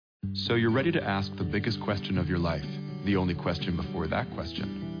So you're ready to ask the biggest question of your life, the only question before that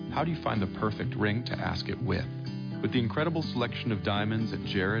question. How do you find the perfect ring to ask it with? With the incredible selection of diamonds at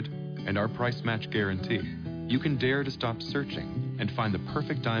Jared and our price match guarantee, you can dare to stop searching and find the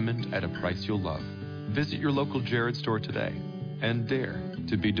perfect diamond at a price you'll love. Visit your local Jared store today and dare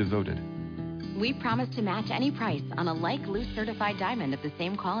to be devoted. We promise to match any price on a like loose certified diamond of the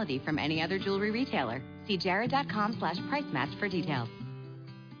same quality from any other jewelry retailer. See jared.com/price match for details.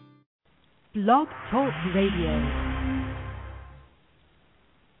 Blog Talk Radio.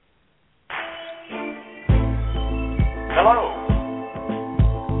 Hello,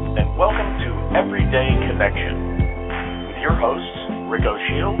 and welcome to Everyday Connection with your hosts, Rico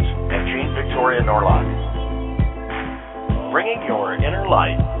Shields and Jean Victoria Norlock, bringing your inner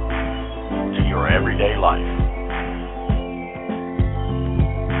light to your everyday life.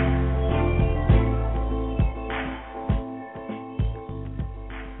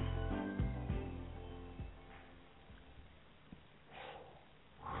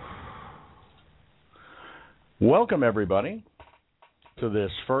 Welcome, everybody, to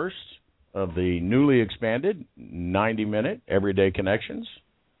this first of the newly expanded 90-minute Everyday Connections.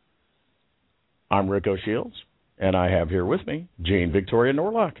 I'm Rico Shields, and I have here with me Jean Victoria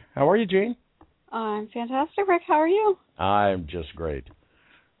Norlock. How are you, Jean? I'm fantastic, Rick. How are you? I'm just great.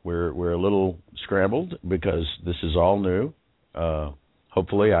 We're a little scrambled because this is all new.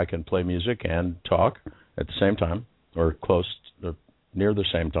 Hopefully, I can play music and talk at the same time, or close, or near the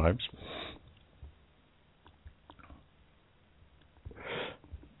same times.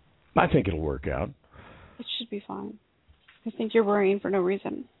 I think it'll work out. It should be fine. I think you're worrying for no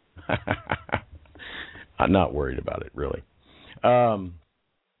reason. I'm not worried about it, really.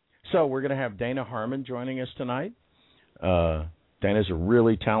 So we're going to have Dana Harmon joining us tonight. Dana's a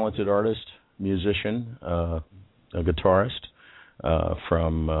really talented artist, musician, a guitarist.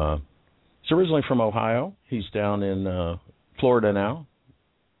 He's originally from Ohio. He's down in Florida now,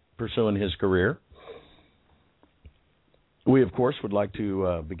 pursuing his career. We, of course, would like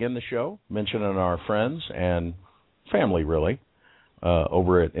to begin the show mentioning our friends and family, really,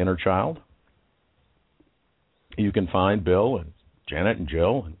 over at Inner Child. You can find Bill and Janet and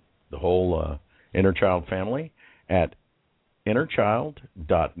Jill and the whole Inner Child family at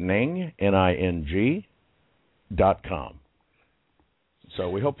innerchild.ning.com. So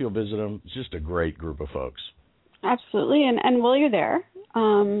we hope you'll visit them. It's just a great group of folks. Absolutely. And while you're there,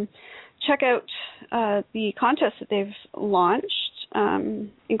 check out the contest that they've launched in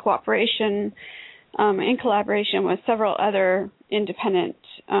collaboration with several other independent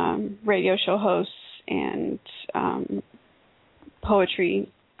radio show hosts and poetry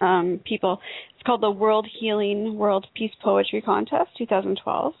people. It's called the World Healing World Peace Poetry Contest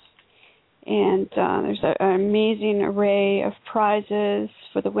 2012. And there's an amazing array of prizes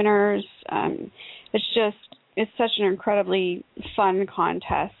for the winners. It's such an incredibly fun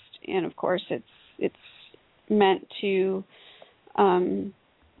contest. And of course, it's meant to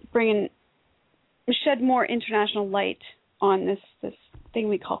shed more international light on this thing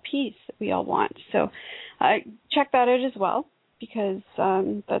we call peace that we all want. So check that out as well, because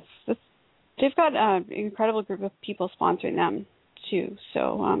they've got an incredible group of people sponsoring them too.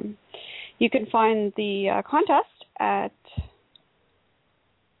 So you can find the contest at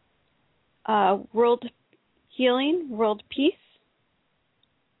World Healing World Peace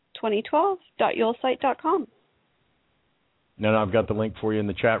 2012.yolsite.com. Now, I've got the link for you in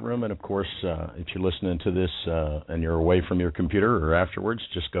the chat room, and of course, if you're listening to this and you're away from your computer or afterwards,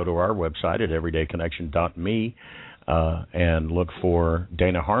 just go to our website at everydayconnection.me and look for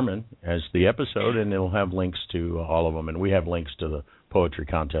Dana Harmon as the episode, and it'll have links to all of them. And we have links to the poetry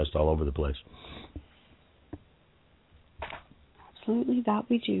contest all over the place. Absolutely, that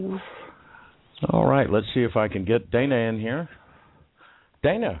we do. All right, let's see if I can get Dana in here.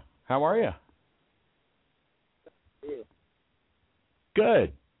 Dana, how are you?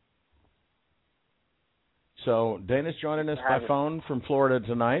 Good. So Dana's joining us by phone from Florida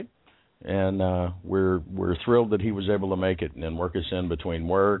tonight, and we're thrilled that he was able to make it and work us in between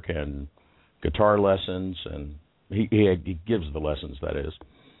work and guitar lessons, and he gives the lessons, that is.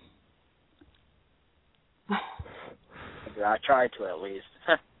 I try to, at least.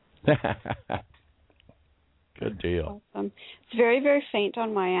 Good deal. Awesome. It's very, very faint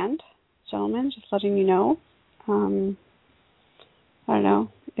on my end, gentlemen, just letting you know. I don't know.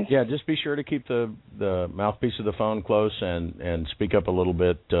 Yeah, just be sure to keep the mouthpiece of the phone close and speak up a little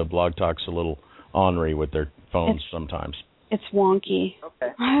bit. Blog Talk's a little ornery with their phones sometimes. It's wonky.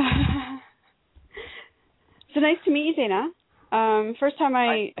 Okay. So nice to meet you, Dana. First time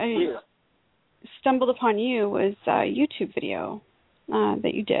I stumbled upon you was a YouTube video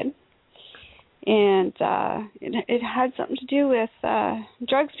that you did. And it had something to do with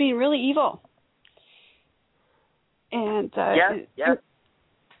drugs being really evil. And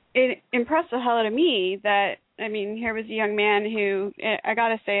it impressed the hell out of me that, I mean, here was a young man who, I got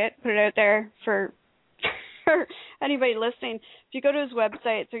to say it, put it out there for anybody listening. If you go to his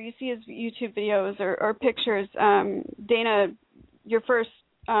websites or you see his YouTube videos or pictures, Dana, your first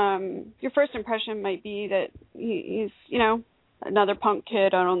impression might be that he's, you know, another punk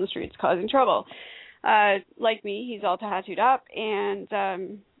kid out on the streets causing trouble. Like me, he's all tattooed up, and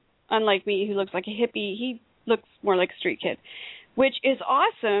unlike me, who looks like a hippie, he looks more like a street kid, which is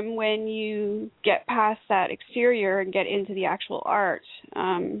awesome when you get past that exterior and get into the actual art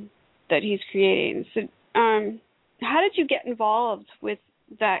that he's creating. So how did you get involved with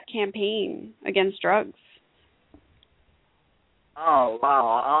that campaign against drugs? Oh,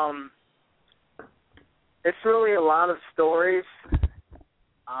 wow. It's really a lot of stories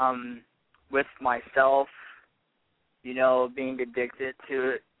with myself, you know, being addicted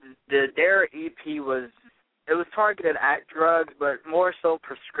to it. The Dare EP was targeted at drugs, but more so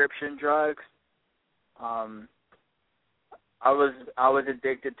prescription drugs. I was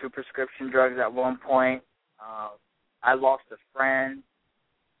addicted to prescription drugs at one point. I lost a friend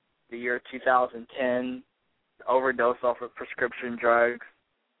the year 2010, overdose off of prescription drugs.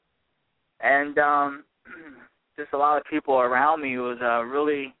 And just a lot of people around me was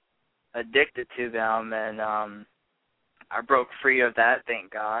really addicted to them, and I broke free of that,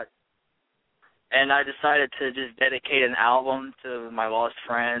 thank God. And I decided to just dedicate an album to my lost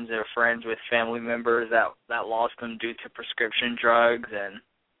friends or friends with family members that lost them due to prescription drugs. And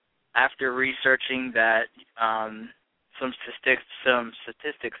after researching that, some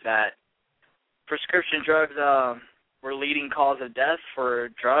statistics that prescription drugs were leading cause of death for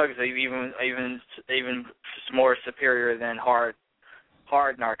drugs, even more superior than hard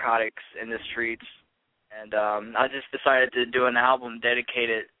narcotics in the streets. And I just decided to do an album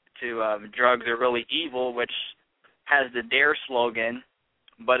dedicated to drugs are really evil, which has the DARE slogan,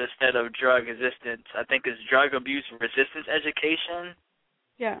 but instead of drug resistance, I think it's drug abuse resistance education.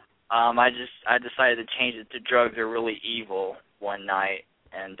 Yeah. I decided to change it to drugs are really evil one night,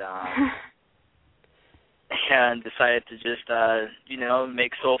 and and decided to just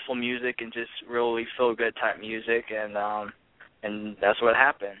make soulful music and just really feel good type music, and that's what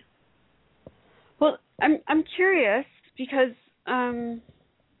happened. Well, I'm curious because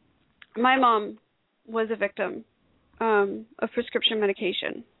my mom was a victim of prescription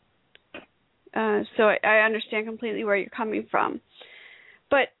medication, so I understand completely where you're coming from.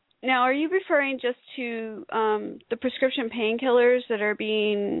 But now, are you referring just to the prescription painkillers that are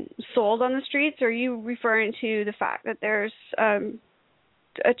being sold on the streets, or are you referring to the fact that there's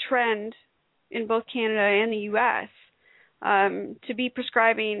a trend in both Canada and the U.S. To be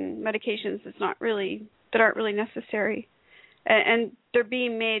prescribing medications that aren't really necessary, and they're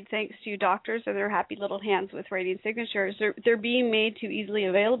being made thanks to doctors and their happy little hands with writing signatures. They're being made too easily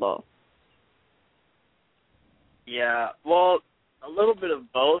available. Yeah, well, a little bit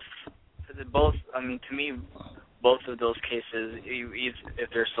of both. To me, both of those cases, if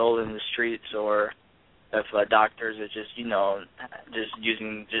they're sold in the streets or if doctors are just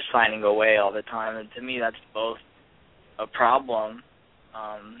signing away all the time, and to me that's both a problem,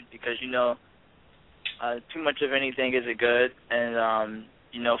 because too much of anything isn't good, and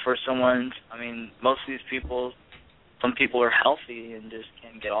for someone, most of these people, some people are healthy and just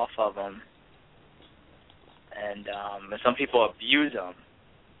can't get off of them, and some people abuse them,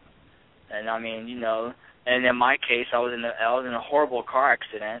 and and in my case, I was in a horrible car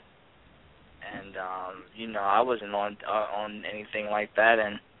accident, and I wasn't on anything like that,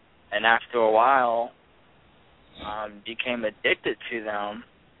 and after a while, became addicted to them,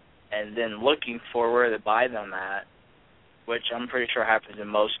 and then looking for where to buy them at, which I'm pretty sure happens in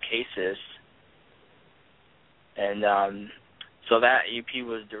most cases. And so that EP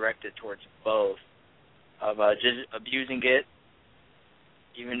was directed towards both, of just abusing it,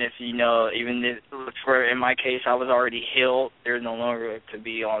 even if in my case I was already healed, there's no longer to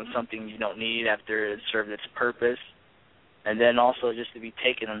be on something you don't need after it served its purpose, and then also just to be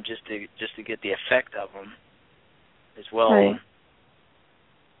taking them just to get the effect of them as well. Right.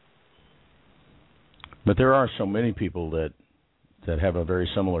 But there are so many people that have a very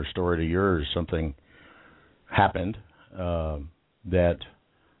similar story to yours. Something happened that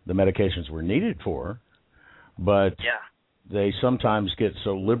the medications were needed for, but they sometimes get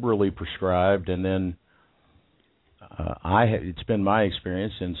so liberally prescribed, and then it's been my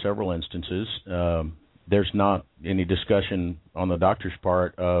experience in several instances, there's not any discussion on the doctor's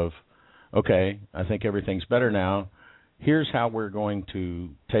part of, okay, I think everything's better now. here's how we're going to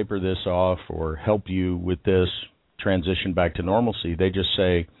taper this off or help you with this transition back to normalcy. They just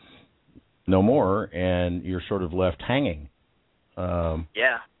say no more, and you're sort of left hanging.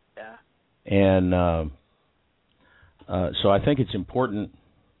 Yeah. And so I think it's important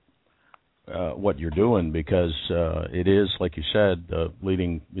what you're doing, because it is, like you said,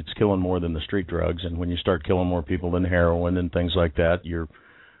 it's killing more than the street drugs. And when you start killing more people than heroin and things like that, you're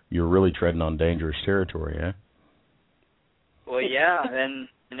really treading on dangerous territory, eh? Well, yeah, and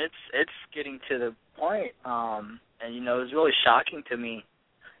it's getting to the point, and it was really shocking to me.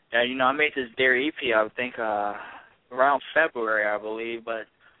 And I made this Dare EP, I would think around February, I believe, but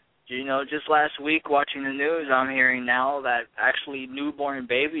just last week watching the news, I'm hearing now that actually newborn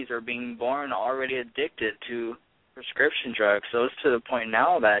babies are being born already addicted to prescription drugs. So it's to the point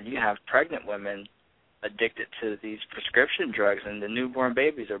now that you have pregnant women addicted to these prescription drugs, and the newborn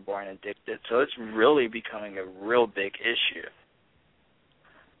babies are born addicted. So it's really becoming a real big issue.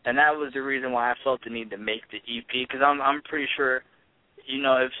 And that was the reason why I felt the need to make the EP, because I'm pretty sure,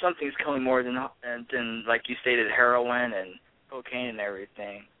 if something's killing more than like you stated, heroin and cocaine and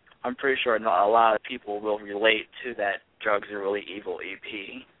everything, I'm pretty sure a lot of people will relate to that drugs are really evil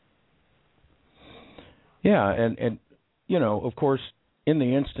EP. Yeah, and of course, in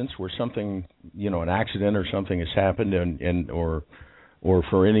the instance where something, an accident or something has happened, or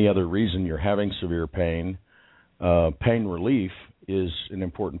for any other reason you're having severe pain, pain relief is an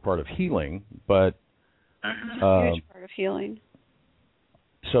important part of healing, but a huge part of healing.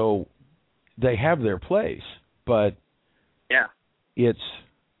 So they have their place, but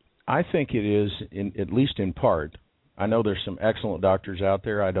I think it is, at least in part. I know there's some excellent doctors out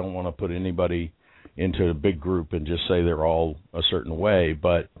there. I don't want to put anybody into a big group and just say they're all a certain way,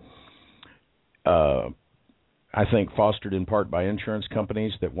 but I think fostered in part by insurance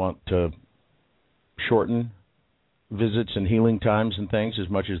companies that want to shorten visits and healing times and things as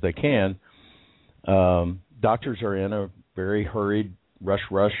much as they can. Doctors are in a very hurried rush.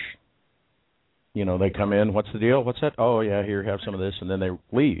 They come in, what's the deal? What's that? Oh, yeah, here, have some of this, and then they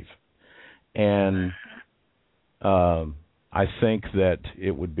leave. And I think that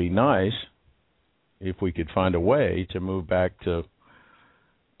it would be nice if we could find a way to move back to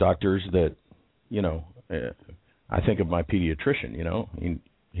doctors that, I think of my pediatrician,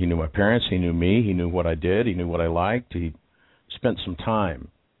 he knew my parents, he knew me, he knew what I did, he knew what I liked, he spent some time,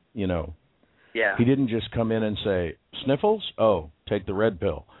 Yeah. He didn't just come in and say, sniffles? Oh, take the red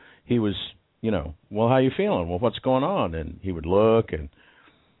pill. He was, well, how you feeling? Well, what's going on? And he would look, and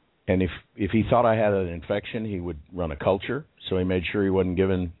if he thought I had an infection, he would run a culture, so he made sure he wasn't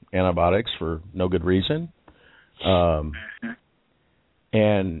giving antibiotics for no good reason.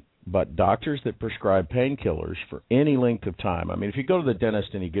 But doctors that prescribe painkillers for any length of time, I mean, if you go to the dentist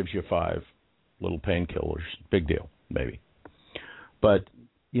and he gives you 5 little painkillers, big deal, maybe. But,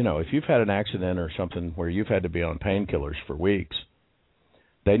 if you've had an accident or something where you've had to be on painkillers for weeks,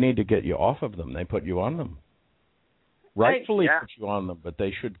 they need to get you off of them. They put you on them. Rightfully put you on them, but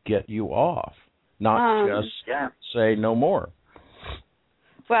they should get you off, not just say no more.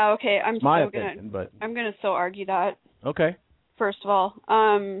 Well, okay, I'm gonna so argue that. Okay. First of all,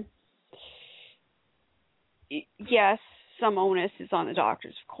 yes, some onus is on the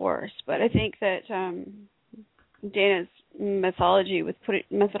doctors, of course, but I think that Dana's methodology with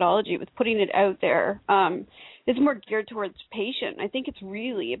putting it out there is more geared towards the patient. I think it's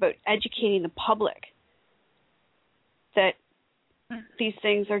really about educating the public that these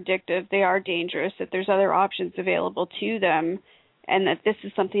things are addictive, they are dangerous, that there's other options available to them, and that this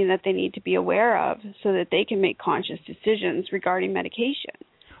is something that they need to be aware of so that they can make conscious decisions regarding medication.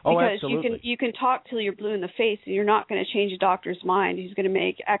 Because absolutely. you can talk till you're blue in the face, and you're not going to change a doctor's mind. He's going to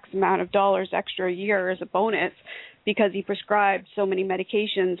make X amount of dollars extra a year as a bonus because he prescribed so many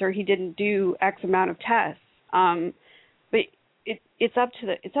medications or he didn't do X amount of tests. But it's up to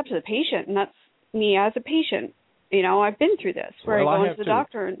the patient, and that's me as a patient. I've been through this where I go into the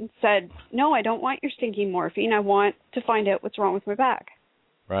doctor and said, no, I don't want your stinking morphine. I want to find out what's wrong with my back.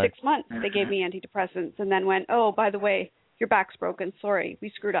 Right. 6 months, they gave me antidepressants and then went, oh, by the way, your back's broken. Sorry,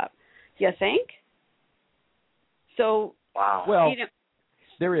 we screwed up. You think? So, wow. Well,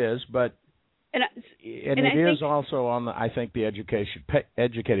 there is, but and it is also on the, I think, the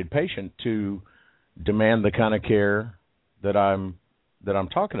educated patient to demand the kind of care that I'm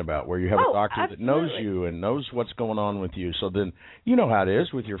talking about, where you have a doctor that knows you and knows what's going on with you. So then, you know how it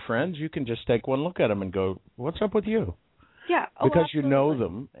is with your friends. You can just take one look at them and go, what's up with you? Yeah. Because you know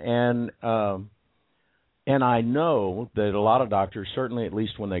them. And I know that a lot of doctors, certainly at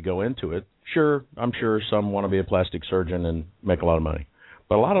least when they go into it, I'm sure some want to be a plastic surgeon and make a lot of money.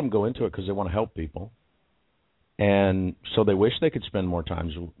 But a lot of them go into it because they want to help people. and so they wish they could spend more time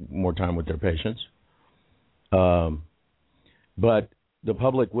with their patients. But the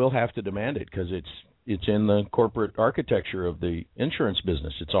public will have to demand it because it's in the corporate architecture of the insurance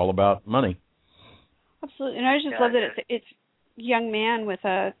business. It's all about money. Absolutely, and I just love that it's a young man with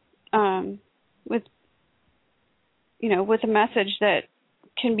a with a message that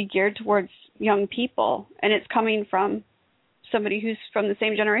can be geared towards young people, and it's coming from somebody who's from the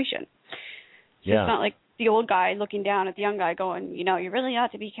same generation. So it's not like the old guy looking down at the young guy going, you really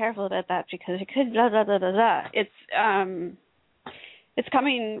ought to be careful about that because it could blah, blah, blah, blah, blah. It's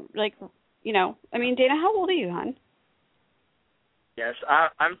coming like, I mean, Dana, how old are you, hon? Yes,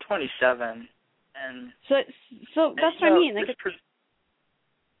 I'm 27. And so that's what I mean. Like,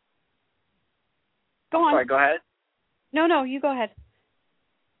 go on. Sorry, go ahead. No, you go ahead.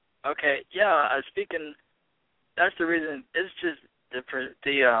 Okay, yeah. Speaking, that's the reason. It's just the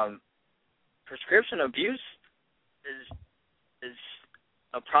prescription abuse is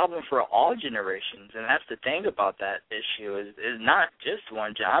a problem for all generations, and that's the thing about that issue is not just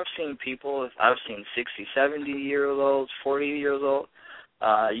one. I've seen 60, 70-year-olds, 40-years-old.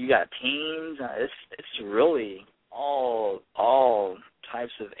 You got teens. It's really all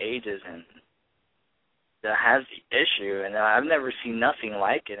types of ages and that has the issue, and I've never seen nothing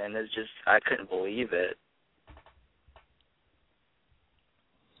like it, and it's just I couldn't believe it.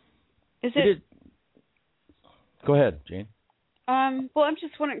 Is it? Go ahead, Jane. Well, I'm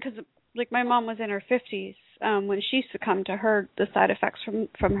just wondering because, like, my mom was in her 50s when she succumbed to the side effects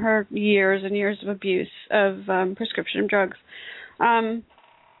from her years and years of abuse of prescription drugs.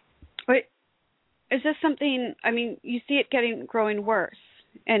 But is this something? I mean, you see it growing worse,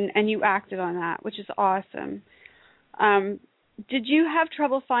 and you acted on that, which is awesome. Did you have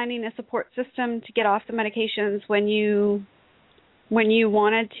trouble finding a support system to get off the medications when you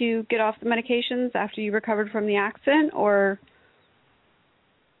wanted to get off the medications after you recovered from the accident, or?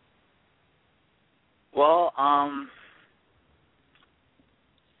 Well,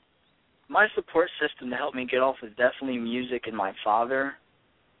 my support system to help me get off is definitely music and my father,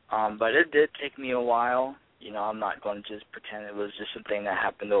 but it did take me a while. I'm not going to just pretend it was just something that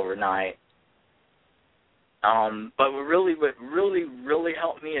happened overnight. But what really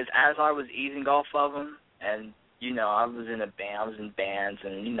helped me is as I was easing off of them, and I was in bands,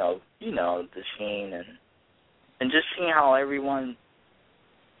 and the scene, and just seeing how everyone.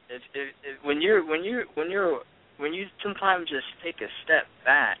 When you sometimes just take a step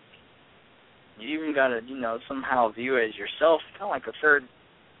back, you even gotta somehow view it as yourself, kind of like a third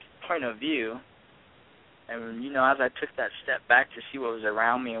point of view. And as I took that step back to see what was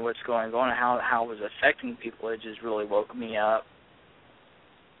around me and what's going on and how it was affecting people, it just really woke me up.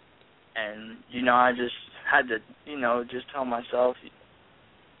 And I just had to just tell myself,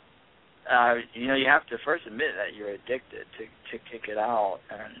 you have to first admit that you're addicted to kick it out,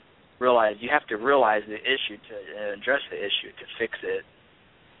 and you have to realize the issue to address the issue to fix it.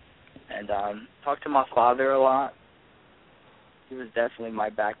 And talk to my father a lot. He was definitely my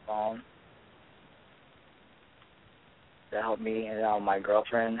backbone. That helped me, and my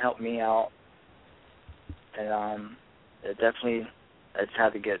girlfriend helped me out. And it definitely, I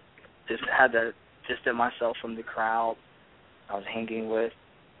just had to distance myself from the crowd I was hanging with.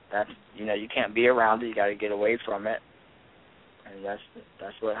 That's you can't be around it. You got to get away from it, and that's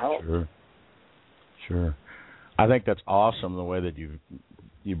what helped. Sure. I think that's awesome the way that you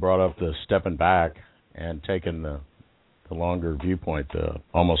brought up the stepping back and taking the longer viewpoint,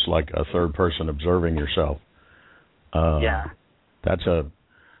 almost like a third person observing yourself. Yeah, that's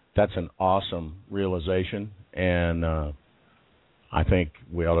an awesome realization, and I think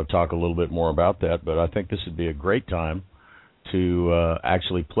we ought to talk a little bit more about that. But I think this would be a great time to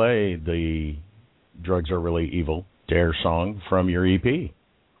actually play the Drugs Are Really Evil Dare song from your EP. Okay,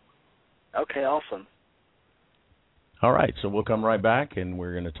 awesome. All right, so we'll come right back, and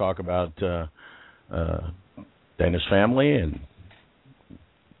we're going to talk about Dana's family and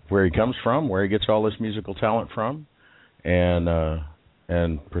where he comes from, where he gets all this musical talent from, and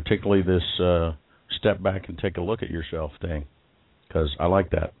particularly this step back and take a look at yourself thing, because I like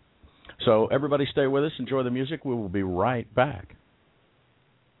that. So everybody stay with us. Enjoy the music. We will be right back.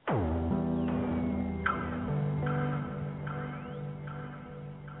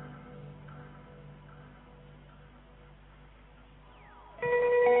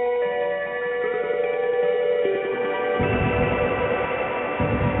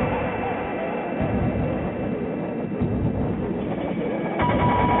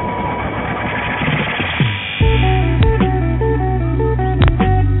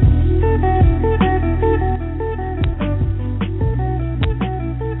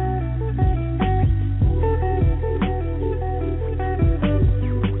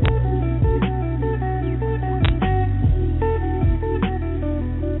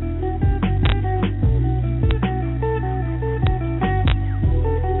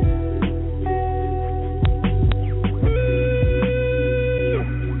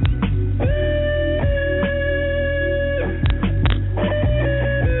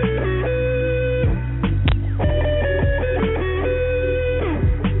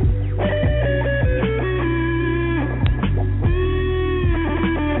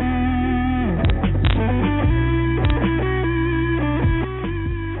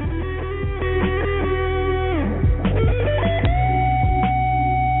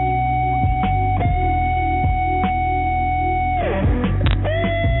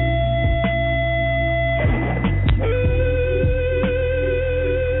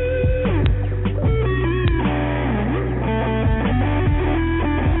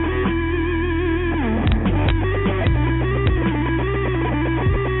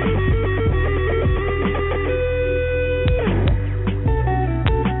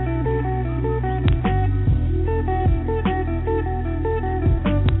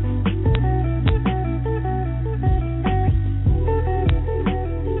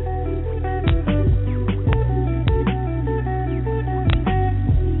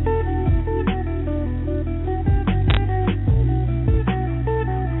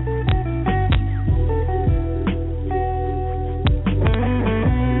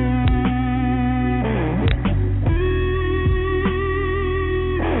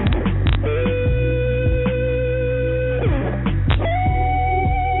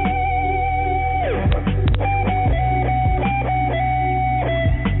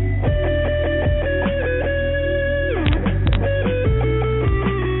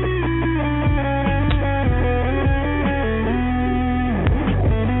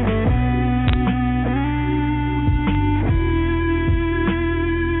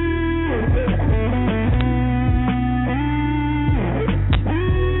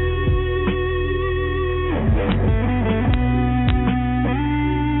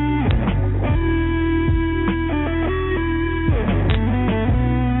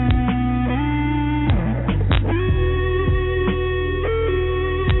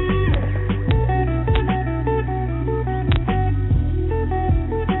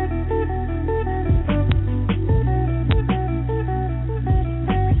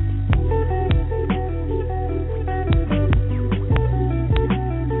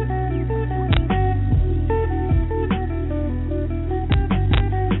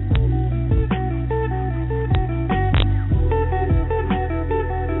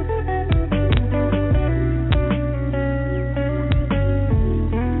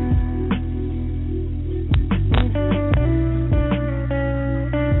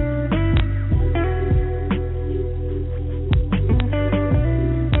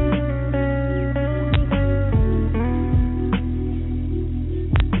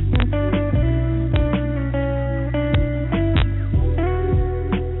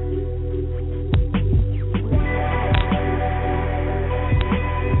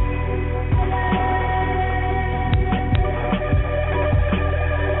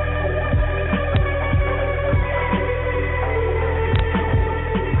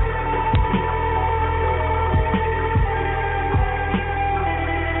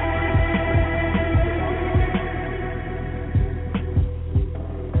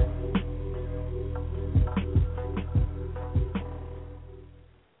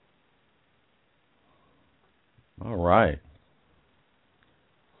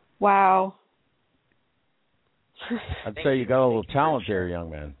 Wow. I'd say you got a little talent there, young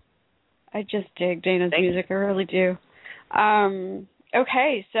man. I just dig Dana's music. I really do.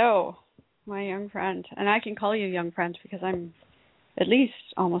 Okay, so my young friend, and I can call you young friend because I'm at least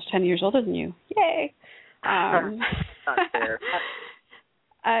almost 10 years older than you. Yay! Not fair.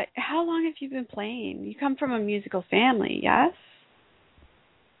 How long have you been playing? You come from a musical family, yes?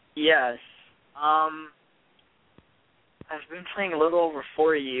 Yes. I've been playing a little over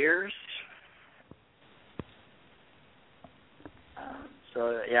 4 years.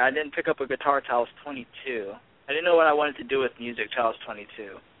 So, yeah, I didn't pick up a guitar till I was 22. I didn't know what I wanted to do with music till I was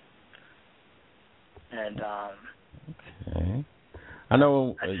 22. And, okay. I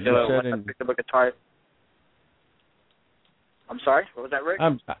know you said I picked up a guitar. I'm sorry? What was that, Rick?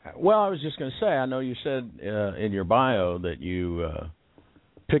 Well, I was just going to say, I know you said in your bio that you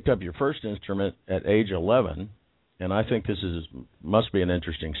picked up your first instrument at age 11, and I think this must be an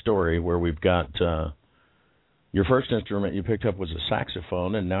interesting story where we've got your first instrument you picked up was a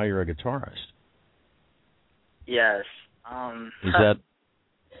saxophone, and now you're a guitarist. Yes. Is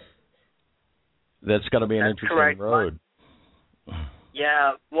that's got to be an interesting correct. road.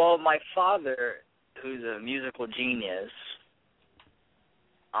 Yeah, well, my father, who's a musical genius,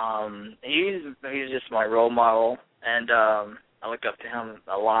 he's just my role model, and I look up to him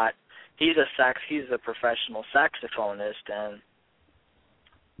a lot. He's a professional saxophonist, and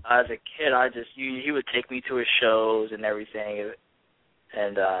as a kid, he would take me to his shows and everything,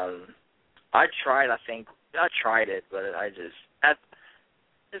 and I tried it, but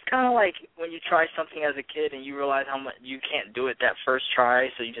it's kind of like when you try something as a kid and you realize how much you can't do it that first try,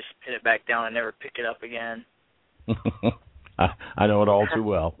 so you just put it back down and never pick it up again. I know it all too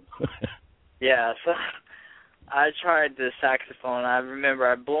well. Yeah, so I tried the saxophone. I remember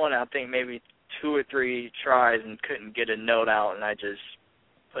I blew it, I think maybe 2 or 3 tries and couldn't get a note out, and I just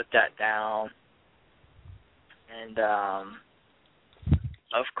put that down. And,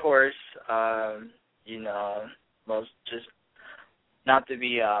 of course, just not to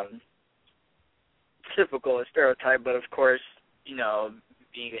be typical or stereotype, but of course,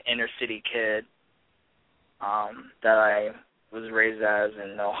 being an inner city kid that I was raised as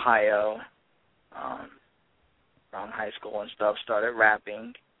in Ohio, around high school and stuff, started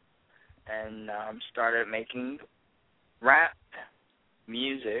rapping and started making rap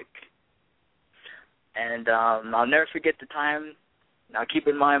music. And I'll never forget the time. Now, keep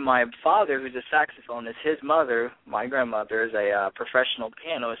in mind, my father, who's a saxophonist, his mother, my grandmother, is a professional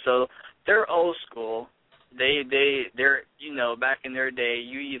pianist. So they're old school. They're back in their day,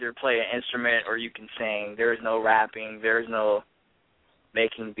 you either play an instrument or you can sing. There's no rapping. There's no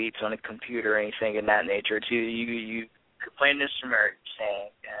making beats on a computer or anything in that nature. You could play an instrument or sing.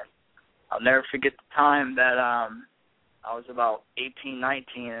 And I'll never forget the time that I was about 18,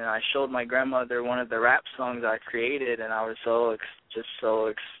 19, and I showed my grandmother one of the rap songs I created, and I was so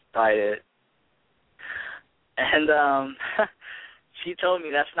excited. And she told me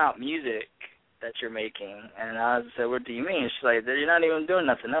that's not music that you're making. And I said, what do you mean? She's like, you're not even doing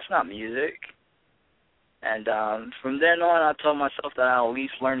nothing. That's not music. And from then on, I told myself that I'll at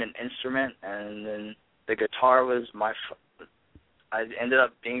least learn an instrument, and then the guitar was I ended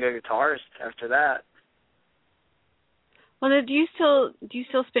up being a guitarist after that. Well, do you still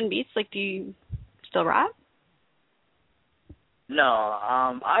spin beats? Like, do you still rap? No,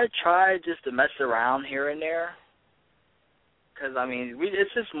 I try just to mess around here and there. Because,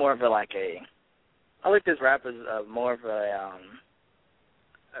 it's just more of I like this rap as more of a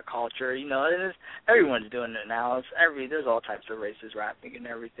culture, and everyone's doing it now. There's all types of races rapping and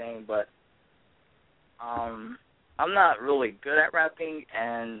everything, but I'm not really good at rapping,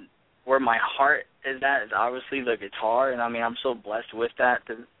 and where my heart is at is obviously the guitar, and I'm so blessed with that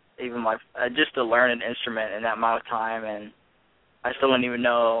just to learn an instrument in that amount of time, and I still don't even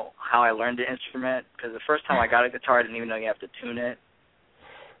know how I learned the instrument, because the first time I got a guitar, I didn't even know you have to tune it,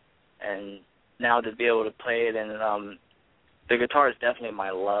 and now to be able to play it, and the guitar is definitely my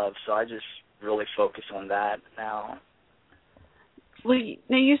love, so I just really focus on that now. Well,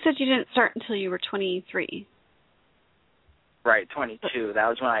 now you said you didn't start until you were 23. Right, 22. That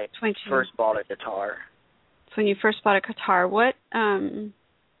was when I 22. First bought a guitar. So when you first bought a guitar, what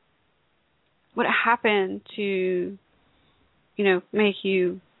happened to, make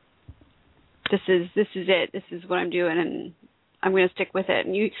you, this is it, this is what I'm doing, and I'm going to stick with it.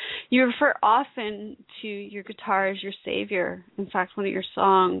 And you refer often to your guitar as your savior. In fact, one of your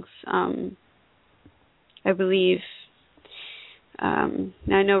songs, I believe, now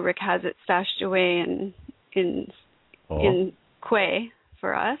I know Rick has it stashed away in Quay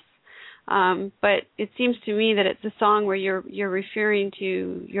for us. But it seems to me that it's a song where you're referring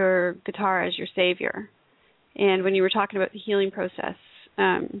to your guitar as your savior. And when you were talking about the healing process,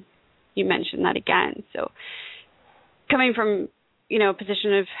 you mentioned that again. So coming from, a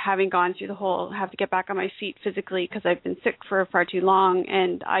position of having gone through the whole have to get back on my feet physically because I've been sick for far too long,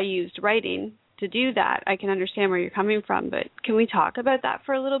 and I used writing to do that, I can understand where you're coming from. But can we talk about that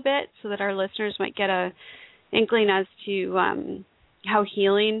for a little bit so that our listeners might get a inkling as to how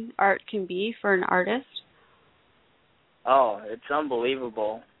healing art can be for an artist? Oh, it's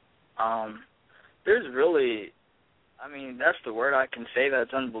unbelievable. There's really, that's the word I can say,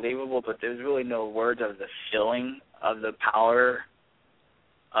 that's unbelievable, but there's really no words of the feeling of the power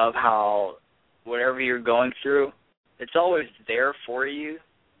of how whatever you're going through, it's always there for you.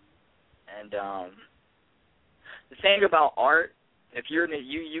 And the thing about art, if you're in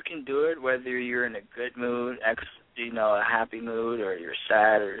you can do it whether you're in a good mood, a happy mood, or you're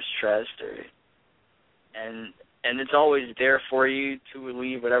sad or stressed, and it's always there for you to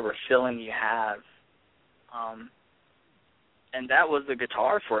relieve whatever feeling you have. And that was the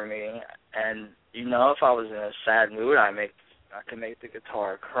guitar for me. And if I was in a sad mood, I can make the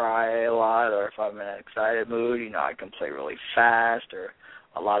guitar cry a lot, or if I'm in an excited mood, I can play really fast, or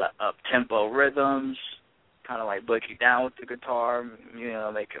a lot of up-tempo rhythms, kind of like break you down with the guitar,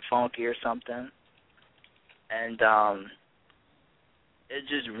 make it funky or something. And it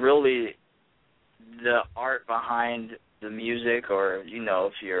just really, the art behind the music, or,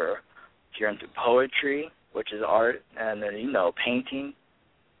 if you're into poetry, which is art, and then, painting,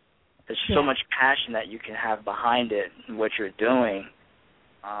 there's so much passion that you can have behind it and what you're doing.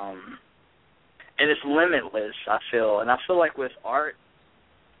 And it's limitless, I feel. And I feel like with art,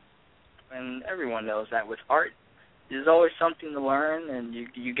 and everyone knows that with art, there's always something to learn, and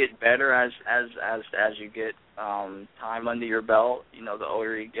you get better as you get time under your belt. The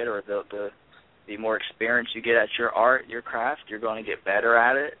older you get, or the more experience you get at your art, your craft, you're going to get better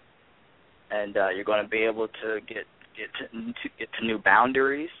at it, and you're going to be able to get to new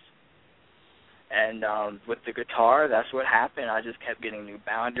boundaries. And with the guitar, that's what happened. I just kept getting new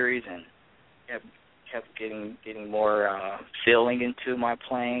boundaries and kept getting more feeling into my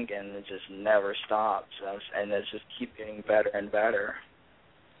playing, and it just never stopped. And it just keep getting better and better.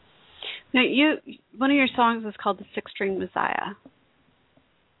 Now, one of your songs was called "The Six String Messiah,"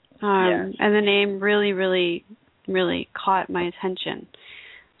 and the name really, really, really caught my attention.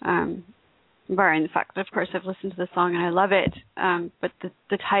 Barring the fact that, of course, I've listened to the song and I love it, but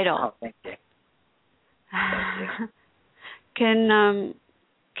the title. Oh, thank you. Can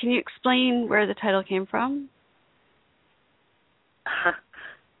you explain where the title came from?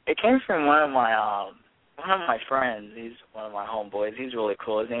 It came from one of my friends. He's one of my homeboys. He's really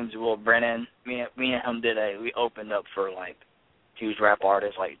cool. His name's Will Brennan. Me and him we opened up for like huge rap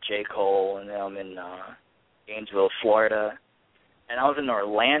artists like J. Cole and them in Gainesville, Florida. And I was in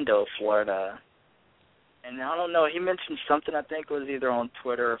Orlando, Florida. And I don't know, he mentioned something, I think it was either on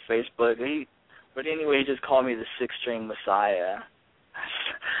Twitter or Facebook. But anyway, he just called me the Six String Messiah.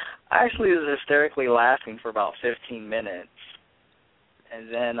 I actually was hysterically laughing for about 15 minutes.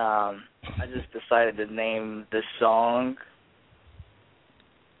 And then I just decided to name this song,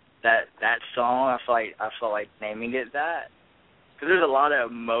 that song, I felt like naming it that. Because there's a lot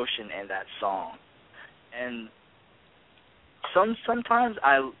of emotion in that song. And sometimes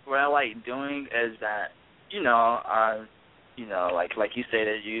what I like doing is that, like you say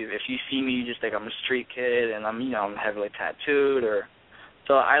that if you see me, you just think I'm a street kid, and I'm heavily tattooed,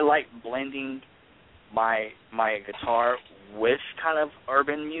 so I like blending my guitar with kind of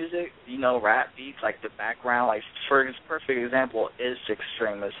urban music, rap beats, like the background. Like for a perfect example is Six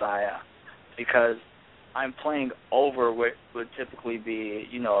String Messiah, because I'm playing over what would typically be,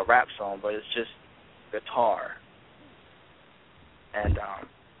 a rap song, but it's just guitar. And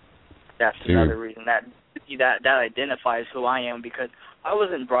that's another reason that identifies who I am, because I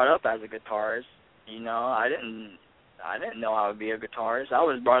wasn't brought up as a guitarist. I didn't know I would be a guitarist. I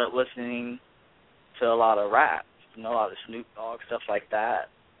was brought up listening to a lot of rap, a lot of Snoop Dogg, stuff like that.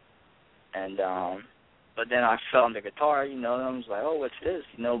 And but then I fell into guitar, and I was like, oh, what's this?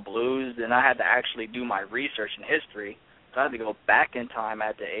 Blues. And I had to actually do my research in history. So I had to go back in time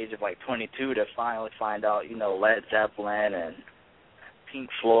at the age of like 22 to finally find out, Led Zeppelin and Pink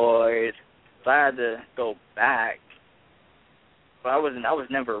Floyd. So I had to go back, but I was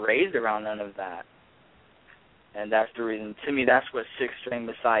never raised around none of that, and that's the reason. To me, that's what Six String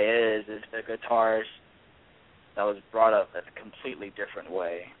Messiah is the guitarist that was brought up in a completely different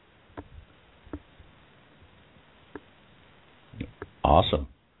way. Awesome.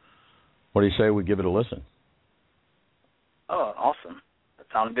 What do you say we give it a listen? Oh, awesome. Let's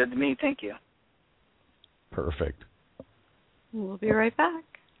Sounds good to me. Thank you. Perfect. We'll be right back.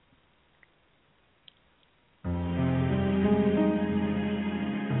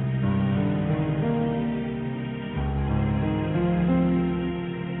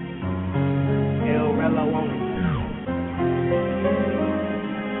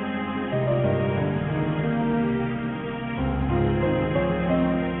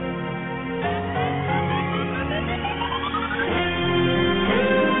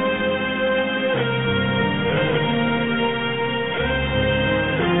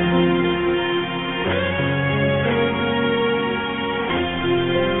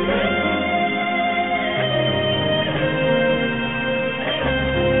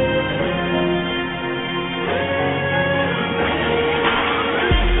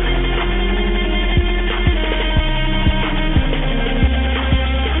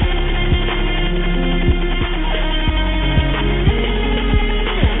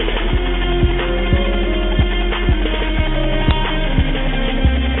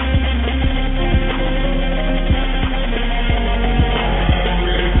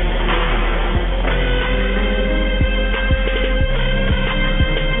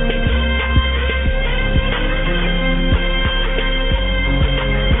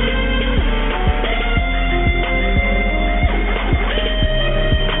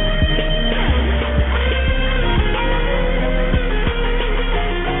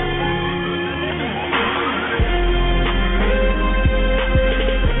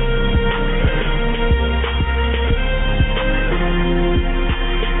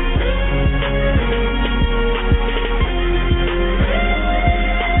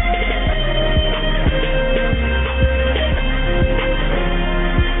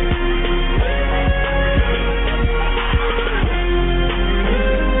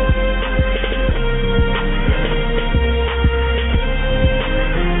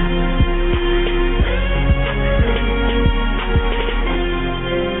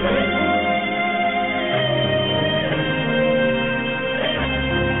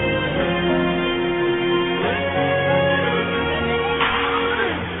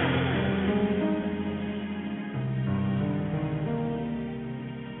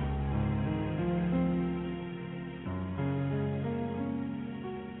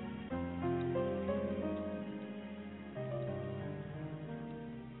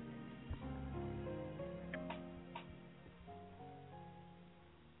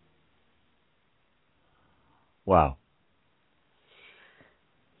 Wow.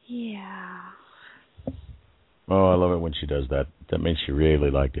 Yeah. Oh, I love it when she does that. That means she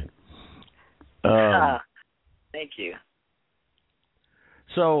really liked it. Thank you.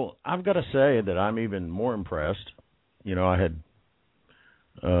 So I've got to say that I'm even more impressed. You know, I had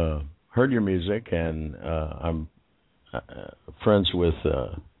heard your music, and I'm friends with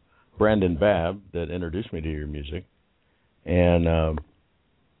Brandon Babb that introduced me to your music. And,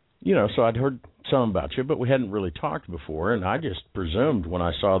 you know, so I'd heard some about you, but we hadn't really talked before. And I just presumed when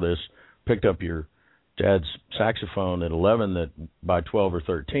I saw this, picked up your dad's saxophone at 11, that by 12 or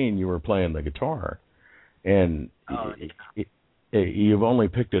 13 you were playing the guitar. And you've only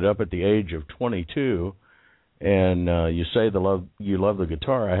picked it up at the age of 22. And you say you love the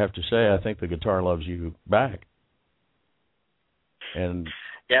guitar. I have to say, I think the guitar loves you back. And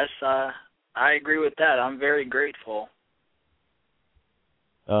yes, I agree with that. I'm very grateful.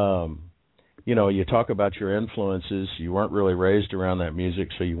 You know, you talk about your influences. You weren't really raised around that music,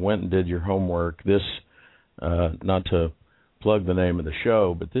 so you went and did your homework. This, not to plug the name of the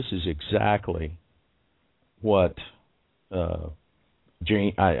show, but this is exactly what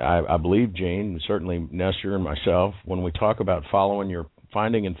Gene, I believe Gene, certainly Nestor and myself, when we talk about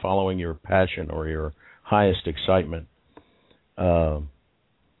finding and following your passion or your highest excitement,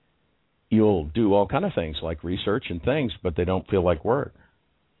 you'll do all kind of things like research and things, but they don't feel like work.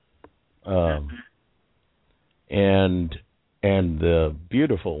 And the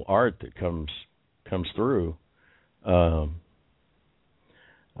beautiful art that comes through. I've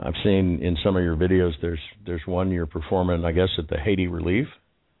seen in some of your videos there's one you're performing, I guess, at the Haiti Relief.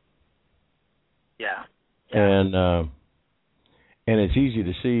 Yeah. And it's easy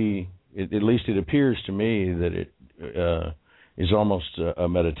to see. At least it appears to me that it is almost a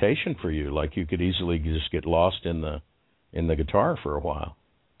meditation for you. Like you could easily just get lost in the guitar for a while.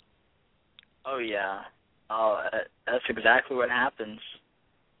 Oh yeah. Oh, that's exactly what happens.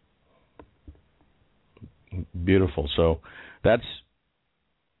 Beautiful. So that's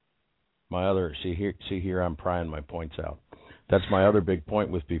my other. See here. I'm prying my points out. That's my other big point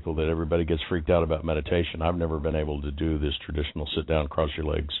with people, that everybody gets freaked out about meditation. I've never been able to do this traditional sit down, cross your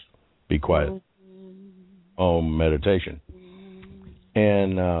legs, be quiet, meditation.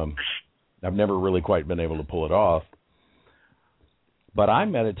 And I've never really quite been able to pull it off. But I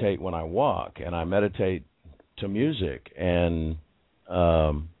meditate when I walk, and I meditate to music. And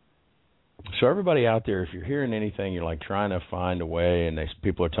so everybody out there, if you're hearing anything, you're like trying to find a way, and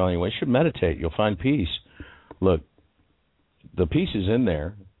people are telling you, well, you should meditate. You'll find peace. Look, the peace is in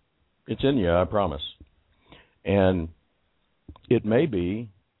there. It's in you, I promise. And it may be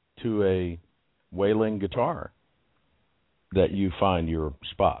to a wailing guitar that you find your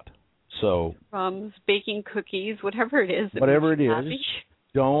spot. So drums, baking cookies, whatever it is. Whatever it is,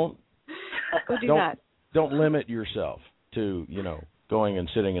 don't go do that. Don't limit yourself to, going and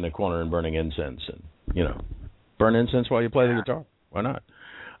sitting in a corner and burning incense and, burn incense while you play the guitar. Why not?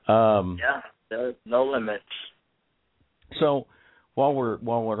 There's no limits. So while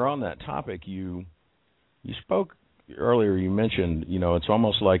we're on that topic, you spoke earlier. You mentioned, it's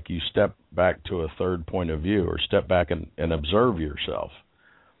almost like you step back to a third point of view, or step back and observe yourself.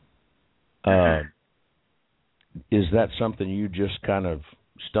 Is that something you just kind of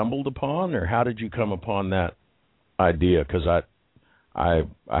stumbled upon, or how did you come upon that idea? Because I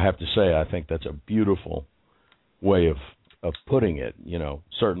have to say, I think that's a beautiful way of putting it.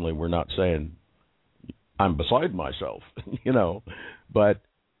 Certainly we're not saying I'm beside myself, but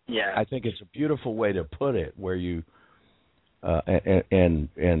yeah, I think it's a beautiful way to put it, where you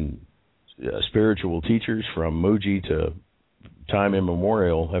and spiritual teachers from Mooji to time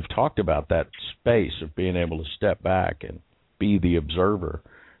immemorial have talked about that space of being able to step back and be the observer.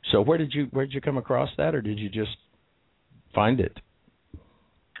 So where did you come across that, or did you just find it?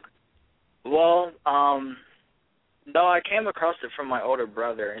 Well, no, I came across it from my older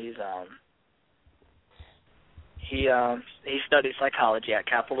brother. He studied psychology at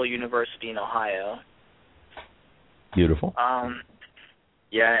Capital University in Ohio. Beautiful.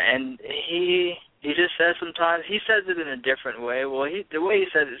 Yeah, and he just says sometimes, he says it in a different way. Well, the way he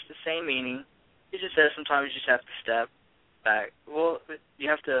says it's the same meaning. He just says sometimes you just have to step back. Well, you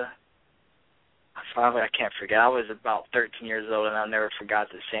have to, I can't forget. I was about 13 years old, and I never forgot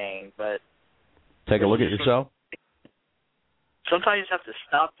the saying, but take a look at yourself. Sometimes you just have to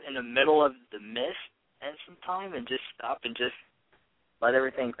stop in the middle of the mist and and just stop and just let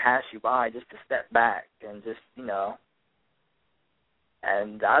everything pass you by, just to step back and just,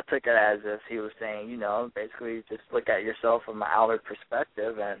 And I took it as if he was saying, basically just look at yourself from an outer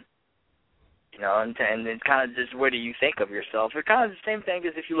perspective and, and it's kind of just, what do you think of yourself? It's kind of the same thing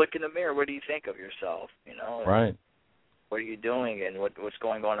as if you look in the mirror, what do you think of yourself, Right. What are you doing and what's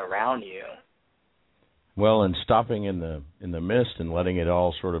going on around you? Well, and stopping in the mist and letting it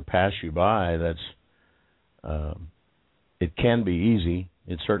all sort of pass you by, it can be easy.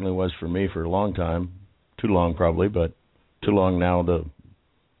 It certainly was for me for a long time. Too long probably, but too long now.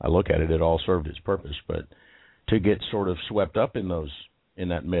 I look at it, it all served its purpose. But to get sort of swept up in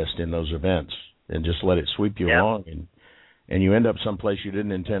that mist, in those events, and just let it sweep you along, and you end up someplace you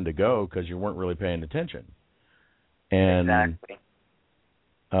didn't intend to go because you weren't really paying attention. And exactly.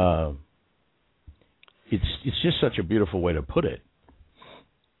 It's just such a beautiful way to put it.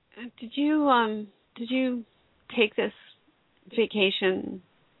 Did you take this vacation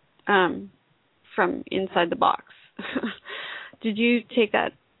from inside the box? Did you take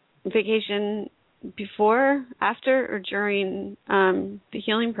that vacation before, after, or during the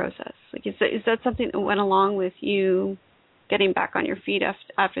healing process? Like, is that something that went along with you getting back on your feet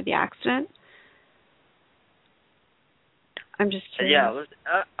after the accident? I'm just curious.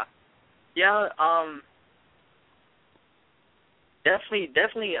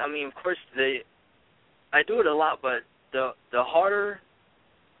 Definitely. I mean, of course, I do it a lot, but the harder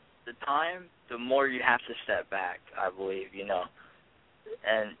the time, the more you have to step back, I believe,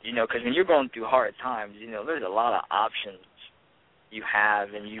 And, because when you're going through hard times, there's a lot of options you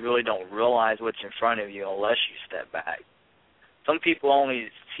have, and you really don't realize what's in front of you unless you step back. Some people only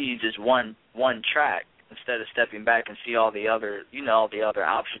see just one track instead of stepping back and see all the other, all the other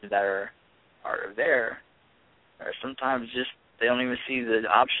options that are there. Or sometimes just they don't even see the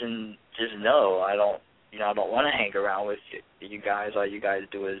option. Just no, I don't want to hang around with you guys. All you guys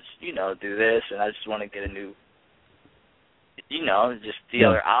do is, do this, and I just want to get a new, just the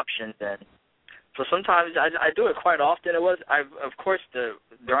other options. And so sometimes I do it quite often. Of course,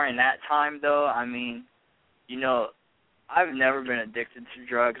 during that time, though, I mean, I've never been addicted to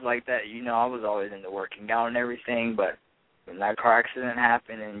drugs like that. I was always into working out and everything, but when that car accident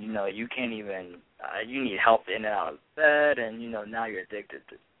happened and, you can't even, you need help in and out of bed, and, now you're addicted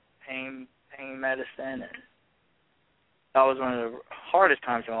to pain medicine, and that was one of the hardest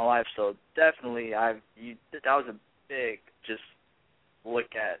times in my life. So definitely, that was a big just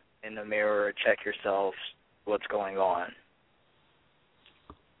look at in the mirror, check yourself, what's going on.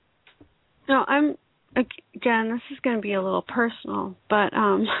 No, again, this is going to be a little personal, but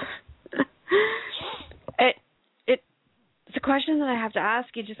it's a question that I have to ask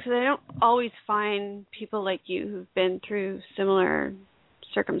you just because I don't always find people like you who've been through similar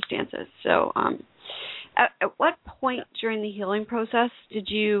circumstances. So at what point during the healing process did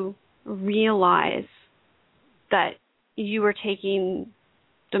you realize that you were taking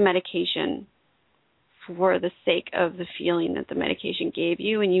the medication for the sake of the feeling that the medication gave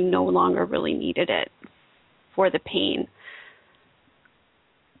you and you no longer really needed it for the pain?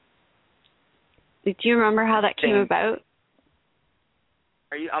 Do you remember how that came about?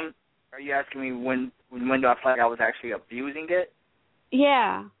 Are you asking me when do I feel like I was actually abusing it?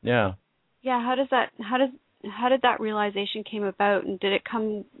 Yeah. Yeah. Yeah, how did that realization came about, and did it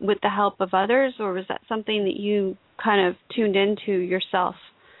come with the help of others, or was that something that you kind of tuned into yourself?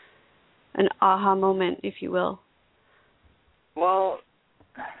 An aha moment, if you will. Well,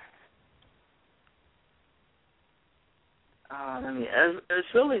 it's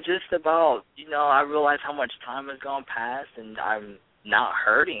really just about, I realized how much time has gone past, and I'm not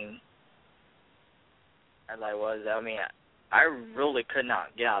hurting as I was. I really could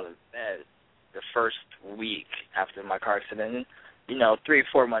not get out of bed the first week after my car accident. 3,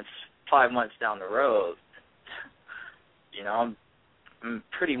 4 months, 5 months down the road, I'm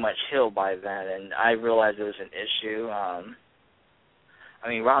pretty much healed by then, and I realized it was an issue.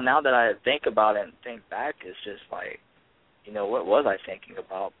 Well, now that I think about it and think back, it's just like, what was I thinking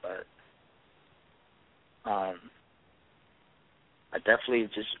about? But I definitely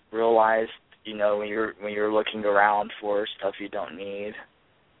just realized, when you're looking around for stuff you don't need,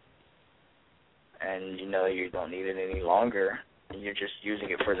 and you don't need it any longer, and you're just using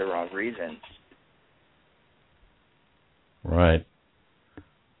it for the wrong reasons. Right.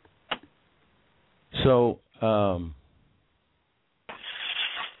 So,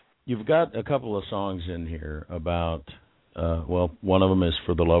 you've got a couple of songs in here about, one of them is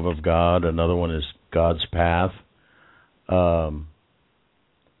For the Love of God, another one is God's Path,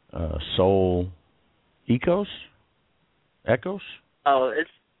 Soul Echoes? Oh, it's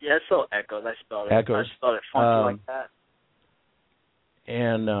Soul Echoes. I spelled it. Echoes. I spelled it funky like that.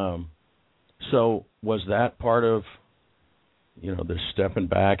 And so was that part of, this stepping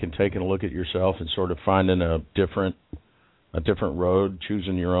back and taking a look at yourself and sort of finding a different road,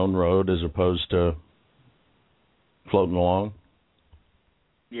 choosing your own road as opposed to floating along?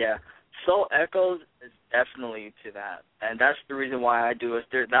 Yeah. Soul Echoes is definitely to that. And that's the reason why I do it.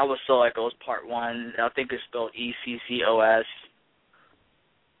 That was Soul Echoes Part 1. I think it's spelled ECCOS.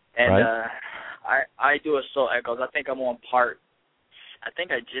 And right. I do a Soul Echoes. I think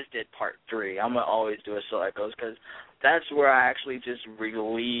I just did Part 3. I'm going to always do a Soul Echoes because that's where I actually just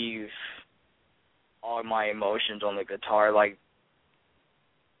relieve all my emotions on the guitar. Like,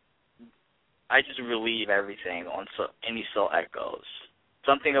 I just relieve everything on any Soul Echoes.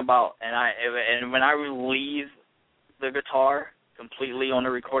 Something about, and when I relieve the guitar completely on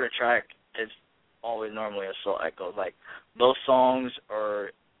a recorded track, it's always normally a Soul Echoes. Like, those songs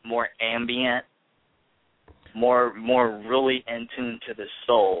are more ambient, more really in tune to the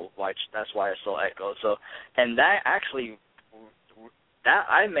soul, like that's why it's Soul Echoes. So, and that actually,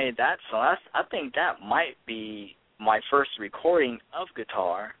 I made that song. I think that might be my first recording of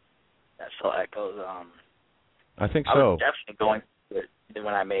guitar. That Soul Echoes. I think so. I was definitely going through it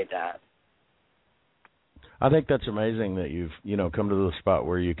when I made that. I think that's amazing that you've come to the spot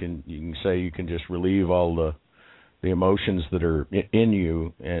where you can say you can just relieve all the emotions that are in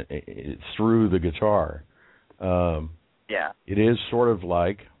you through the guitar. Yeah. It is sort of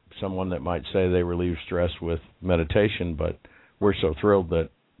like someone that might say they relieve stress with meditation, but we're so thrilled that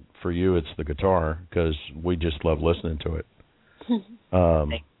for you it's the guitar because we just love listening to it.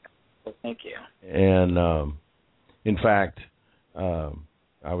 Thank you. And in fact, another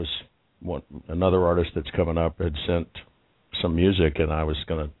artist that's coming up had sent some music, and I was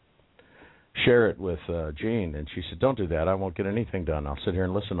going to share it with Jean, and she said, "Don't do that. I won't get anything done. I'll sit here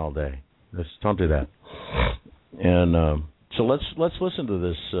and listen all day. Don't do that." And so let's listen to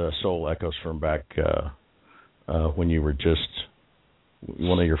this Soul Echoes from back when you were just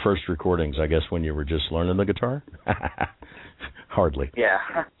one of your first recordings, I guess, when you were just learning the guitar. Hardly. Yeah.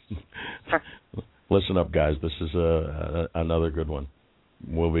 Listen up, guys. This is another good one.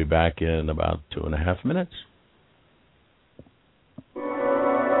 We'll be back in about 2.5 minutes.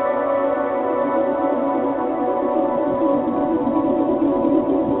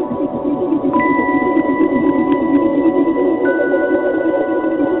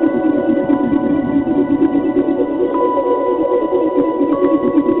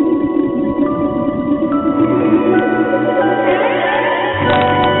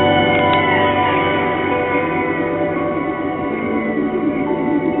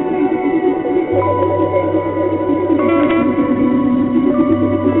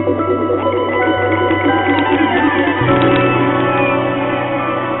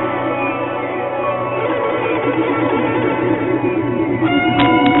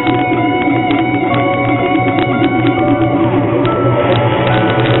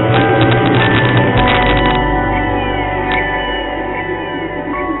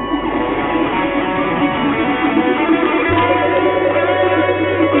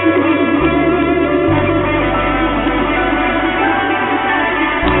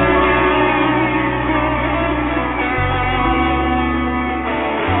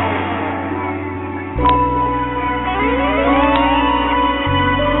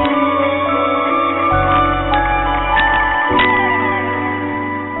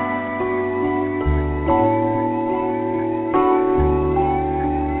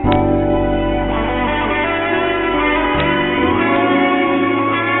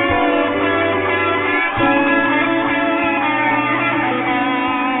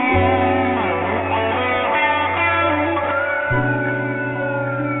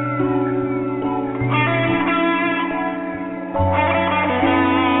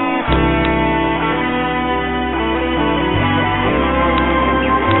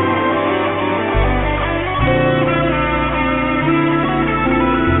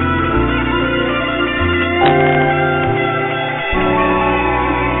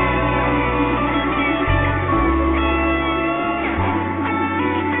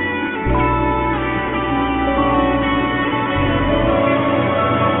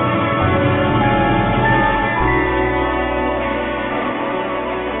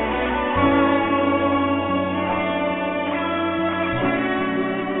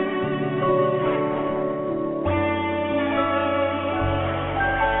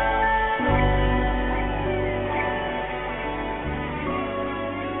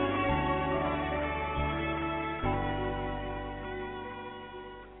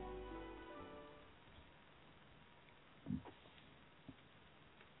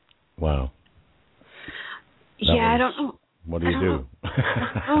 Wow. I don't know. What do you do?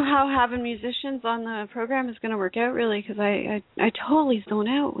 I don't know how having musicians on the program is going to work out, really, because I totally zone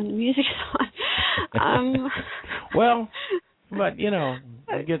out when the music is on. Well, but we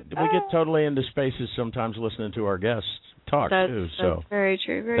get totally into spaces sometimes listening to our guests talk too. So that's very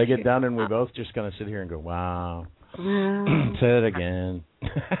true. They get done, and we both just kind of sit here and go, "Wow." Say it again.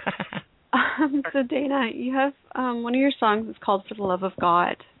 So Dana, you have one of your songs is called "For the Love of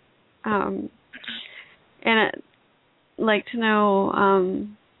God," and I'd like to know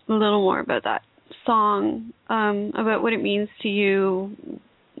a little more about that song, about what it means to you,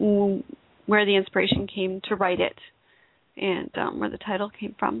 where the inspiration came to write it, and where the title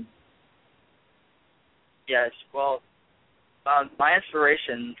came from. Yes, well, my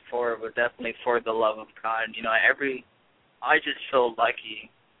inspiration for it was definitely For the Love of God. I just feel lucky.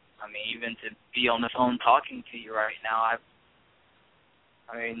 I mean, even to be on the phone talking to you right now.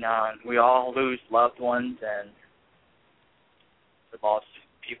 We all lose loved ones and lost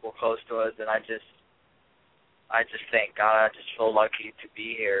people close to us, and I just thank God. I just feel lucky to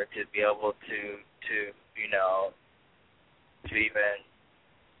be here, to be able to even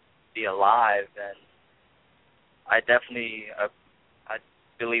be alive, and I definitely I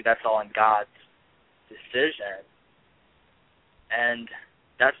believe that's all in God's decision, and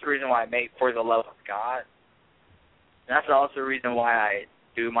that's the reason why I made For the Love of God. And that's also the reason why I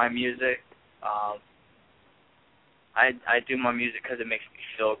do my music. I do my music because it makes me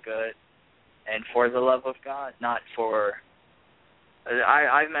feel good, and for the love of God, not for.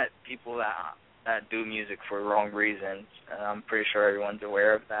 I've met people that do music for wrong reasons, and I'm pretty sure everyone's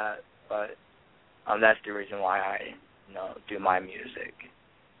aware of that. But that's the reason why I do my music.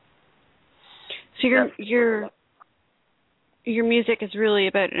 So your music is really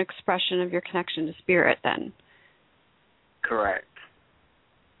about an expression of your connection to spirit, then. Correct.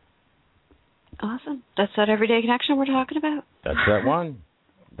 Awesome. That's that Everyday Connection we're talking about. That's that one.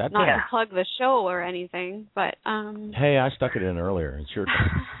 Not to plug the show or anything, but Hey, I stuck it in earlier. It's your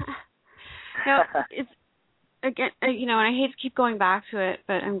turn. No, it's again, and I hate to keep going back to it,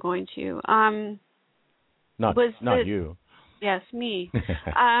 but I'm going to. Not you. Yes, me.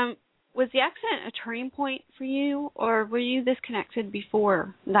 Was the accident a turning point for you, or were you this connected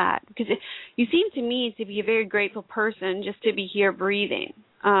before that? Because you seem to me to be a very grateful person just to be here breathing.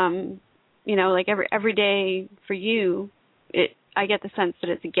 Like every day for you, I get the sense that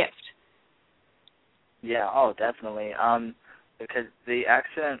it's a gift. Yeah, oh, definitely. Because the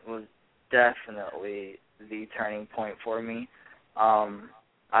accident was definitely the turning point for me.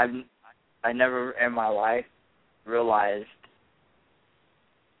 I never in my life realized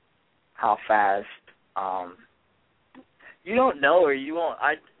how fast. You don't know, or you won't.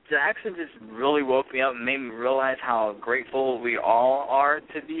 The accident just really woke me up and made me realize how grateful we all are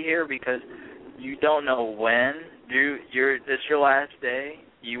to be here, because you don't know when it's your last day.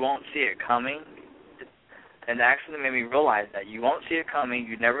 You won't see it coming. And the accident made me realize that you won't see it coming.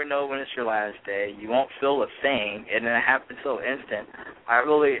 You never know when it's your last day. You won't feel a thing, and then it happened so instant.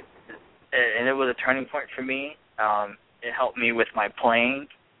 And it was a turning point for me. It helped me with my playing.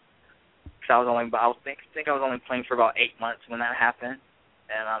 Cause I think I was only playing for about 8 months when that happened.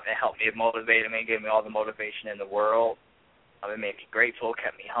 And it helped me, it motivated me, gave me all the motivation in the world. It made me grateful,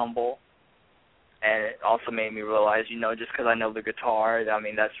 kept me humble. And it also made me realize, just because I know the guitar,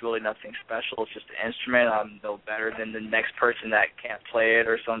 that's really nothing special. It's just an instrument. I'm no better than the next person that can't play it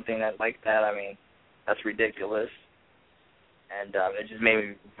or something like that. That's ridiculous. And it just made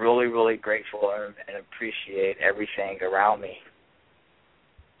me really, really grateful and appreciate everything around me.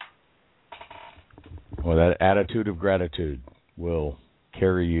 Well, that attitude of gratitude will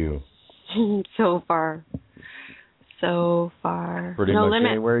carry you so far. Pretty no much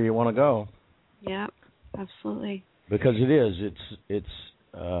limit. Anywhere you want to go. Yeah, absolutely. Because it's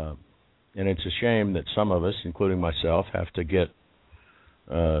and it's a shame that some of us, including myself, have to get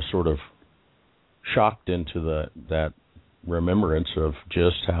sort of shocked into that remembrance of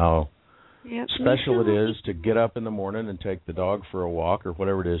just how special it is to get up in the morning and take the dog for a walk or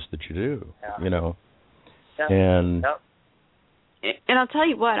whatever it is that you do. Yeah. And I'll tell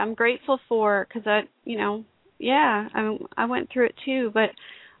you what, I'm grateful for, because I went through it too, but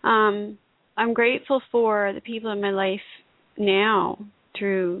I'm grateful for the people in my life now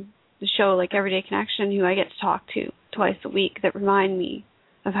through the show like Everyday Connection, who I get to talk to twice a week, that remind me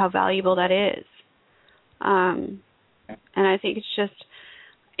of how valuable that is. And I think it's just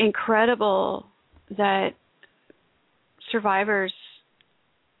incredible that survivors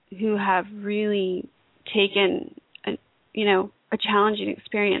who have really taken a challenging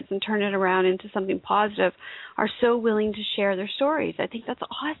experience and turn it around into something positive are so willing to share their stories. I think that's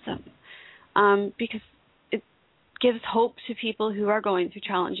awesome, because it gives hope to people who are going through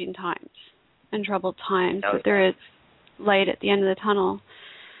challenging times and troubled times, that there is light at the end of the tunnel.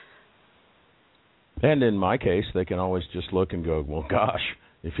 And in my case, they can always just look and go, well, gosh,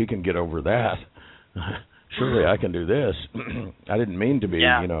 if he can get over that, surely I can do this. I didn't mean to be,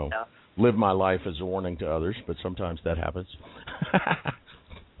 live my life as a warning to others, but sometimes that happens.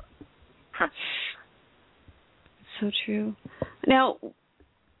 So true. Now,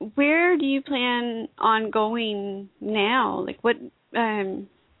 where do you plan on going now? Like, what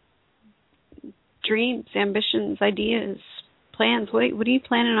dreams, ambitions, ideas, plans? What are you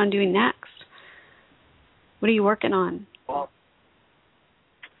planning on doing next? What are you working on? Well,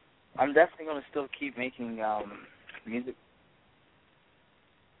 I'm definitely going to still keep making music.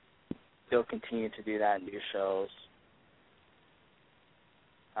 Still continue to do that and do shows.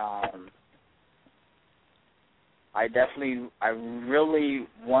 I really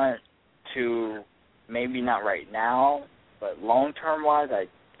want to, maybe not right now, but long-term wise, I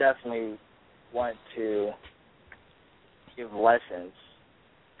definitely want to give lessons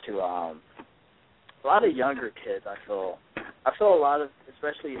to a lot of younger kids. I feel a lot of,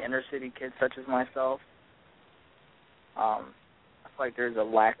 especially inner city kids such as myself. I feel like there's a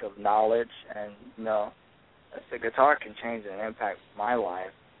lack of knowledge, and if the guitar can change and impact my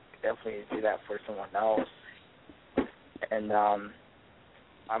life, I can definitely do that for someone else. And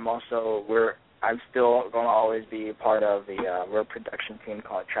I'm still going to always be a part of we're a production team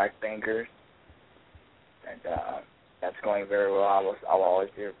called Track Bangers, and that's going very well. I'll always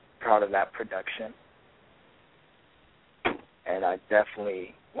be proud of that production, and I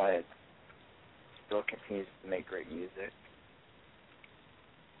definitely want to still continue to make great music.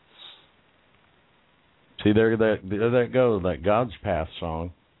 See, there that goes, that God's Path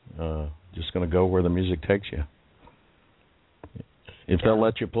song. Just going to go where the music takes you. If they'll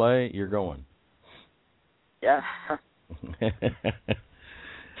let you play, you're going. Yeah.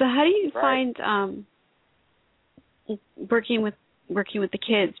 So how do you find working with the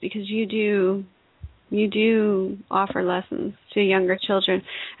kids? Because you do offer lessons to younger children,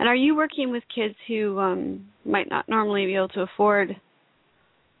 and are you working with kids who might not normally be able to afford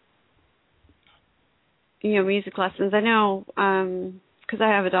music lessons? I know because I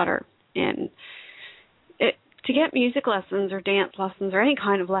have a daughter, and to get music lessons or dance lessons or any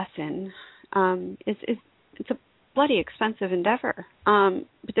kind of lesson, it's a bloody expensive endeavor.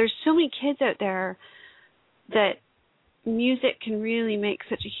 But there's so many kids out there that music can really make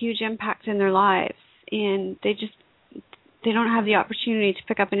such a huge impact in their lives, and they don't have the opportunity to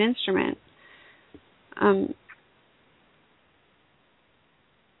pick up an instrument.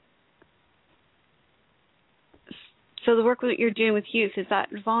 So the work that you're doing with youth, is that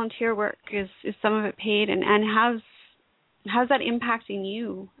volunteer work? Is some of it paid? And how's that impacting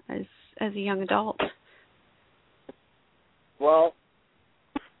you as a young adult? Well,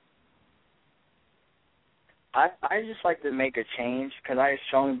 I just like to make a change because I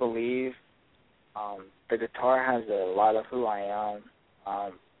strongly believe the guitar has a lot of who I am.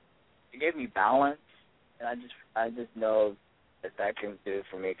 It gave me balance, and I just know that can do it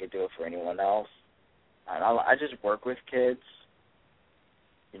for me. It can do it for anyone else. And I just work with kids,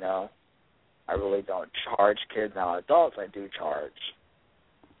 I really don't charge kids. Now, adults, I do charge.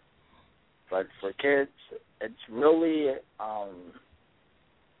 But for kids, it's really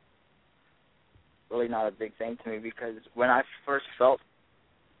not a big thing to me, because when I first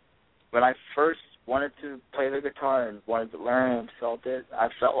wanted to play the guitar and wanted to learn and felt it, I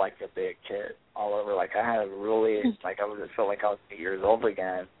felt like a big kid all over. Like I had really, felt like I was 8 years old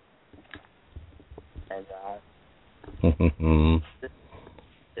again. And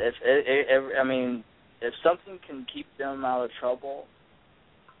if something can keep them out of trouble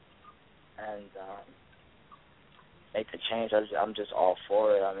and make a change, I'm just all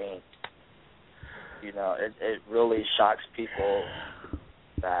for it. I mean, it really shocks people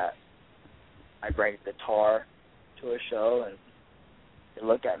that I bring a guitar to a show and they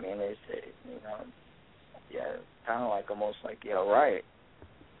look at me and they say, yeah, kind of like almost like, yeah, right.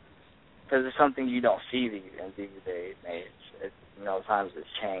 Because it's something you don't see in these days and age. Times it's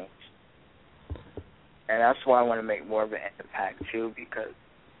changed. And that's why I want to make more of an impact too, because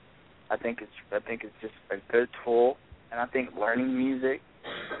I think it's just a good tool, and I think learning music,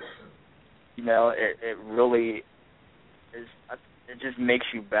 it really is. It just makes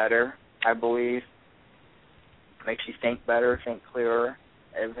you better. I believe makes you think better, think clearer.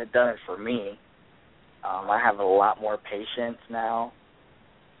 It has done it for me. I have a lot more patience now.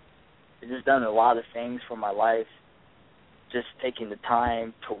 It's just done a lot of things for my life just taking the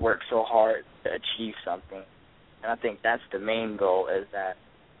time to work so hard to achieve something. And I think that's the main goal, is that,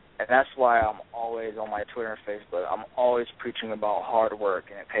 and that's why I'm always on my Twitter and Facebook, I'm always preaching about hard work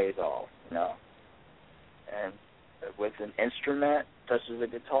and it pays off, you know. And with an instrument such as a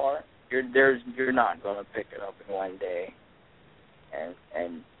guitar, you're not going to pick it up in one day and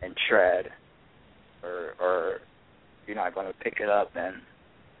shred, or you're not going to pick it up and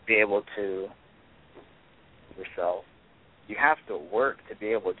be able to yourself. You have to work to be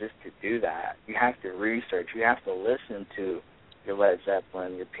able just to do that. You have to research. You have to listen to your Led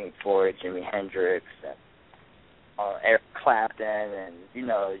Zeppelin, your Pink Floyd, Jimi Hendrix, and Eric Clapton, and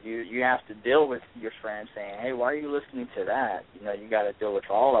you have to deal with your friends saying, "Hey, why are you listening to that?" You got to deal with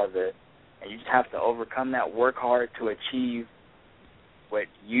all of it, and you just have to overcome that. Work hard to achieve what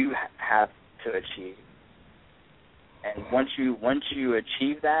you have to achieve, and once you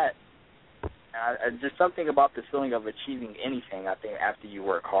achieve that, just something about the feeling of achieving anything. I think after you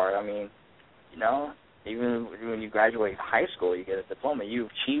work hard, I mean, even when you graduate high school, you get a diploma, you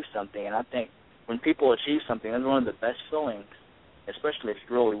achieve something, and I think when people achieve something, that's one of the best feelings, especially if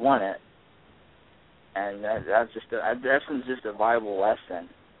you really want it. And that's just a viable lesson.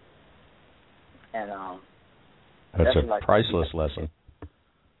 And that's a priceless lesson.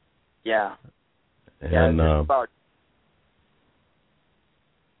 Yeah. And I'm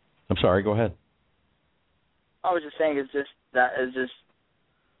sorry. Go ahead. I was just saying,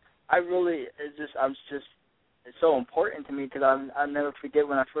 it's so important to me, because I'll never forget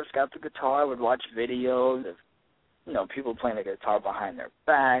when I first got the guitar, I would watch videos of, people playing the guitar behind their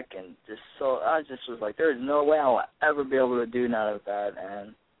back, and I just was like, there's no way I'll ever be able to do none of that.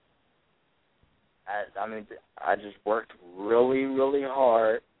 And I just worked really, really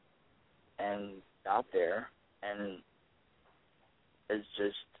hard and out there, and it's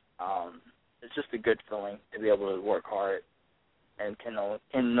just a good feeling to be able to work hard, and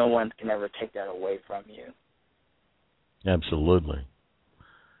no one can ever take that away from you. Absolutely.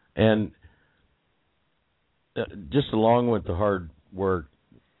 And just along with the hard work,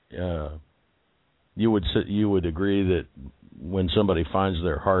 you would agree that when somebody finds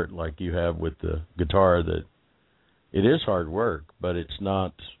their heart, like you have with the guitar, that it is hard work, but it's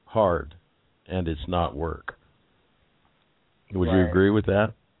not hard, and it's not work. Would you agree with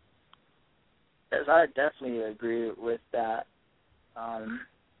that? Yes, I definitely agree with that.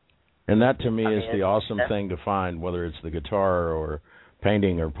 And that, to me, is the awesome thing to find, whether it's the guitar or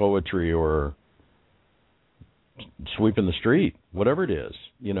painting or poetry or sweeping the street, whatever it is,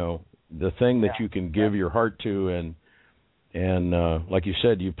 the thing that you can give your heart to, and like you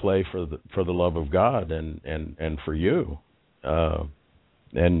said, you play for the love of God and for you,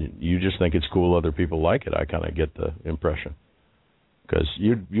 and you just think it's cool other people like it. I kind of get the impression, because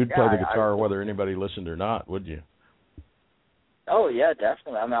you'd play the guitar whether anybody listened or not, would you? Oh yeah,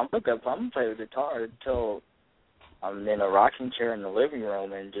 definitely. I'm gonna play the guitar until I'm in a rocking chair in the living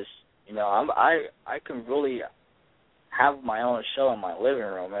room, and just I can really have my own show in my living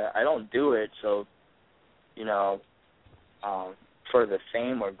room. I don't do it so for the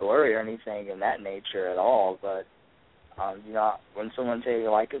fame or glory or anything in that nature at all. But when someone says they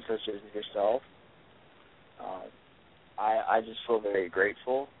like it, such as yourself, I just feel very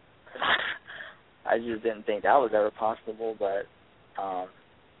grateful. I just didn't think that was ever possible, but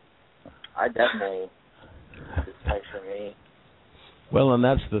I definitely, it's like for me. Well, and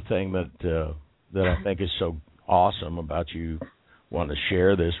that's the thing that I think is so awesome about you wanting to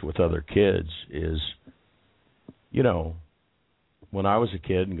share this with other kids is, when I was a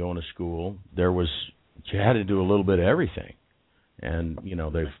kid and going to school, you had to do a little bit of everything. And,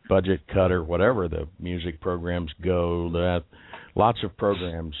 the budget cut or whatever, the music programs go, lots of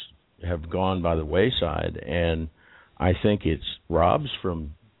programs have gone by the wayside, and I think it robs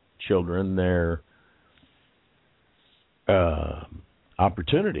from children their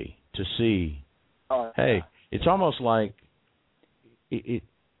opportunity to see. Hey, it's almost like it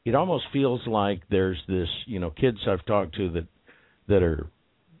almost feels like there's this, kids I've talked to that are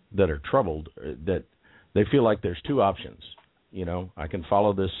troubled, that they feel like there's two options. I can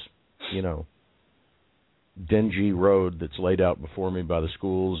follow this, dingy road that's laid out before me by the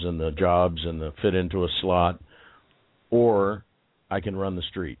schools and the jobs and the fit into a slot, or I can run the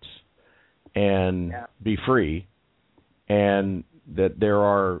streets and be free, and that there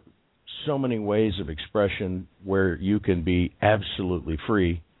are so many ways of expression where you can be absolutely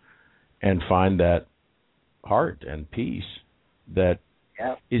free and find that heart and peace that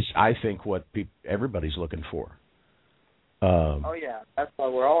is, I think, what everybody's looking for. That's why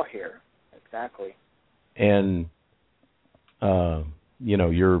we're all here. Exactly. And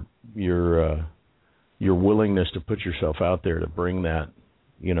your your willingness to put yourself out there to bring that,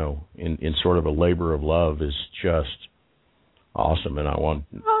 you know, in sort of a labor of love is just awesome. And I want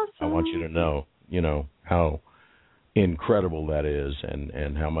you to know, you know, how incredible that is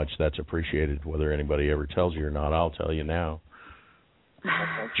and how much that's appreciated. Whether anybody ever tells you or not, I'll tell you now.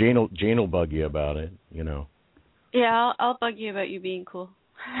 Gene will bug you about it, you know. Yeah, I'll bug you about you being cool.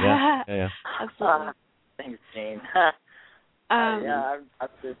 Yeah. Absolutely. Thanks, Jane. Yeah, I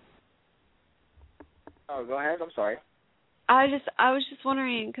just. Oh, go ahead. I'm sorry. I was just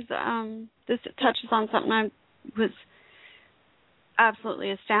wondering because this touches on something I was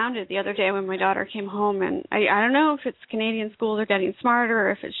absolutely astounded the other day when my daughter came home, and I don't know if it's Canadian schools are getting smarter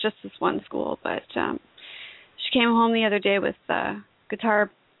or if it's just this one school, but she came home the other day with guitar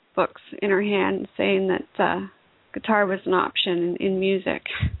books in her hand saying that guitar was an option in music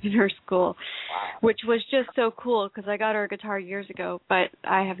in her school, which was just so cool because I got her a guitar years ago, but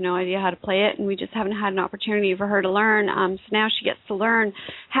I have no idea how to play it, and we just haven't had an opportunity for her to learn. So now she gets to learn.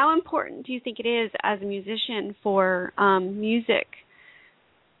 How important do you think it is as a musician for music,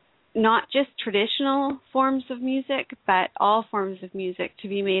 not just traditional forms of music, but all forms of music to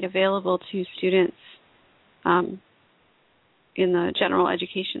be made available to students in the general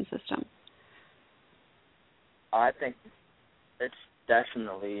education system? I think it's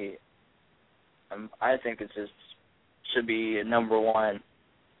definitely, I think it just should be a number one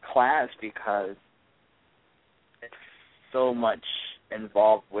class because it's so much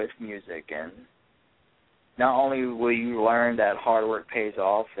involved with music, and not only will you learn that hard work pays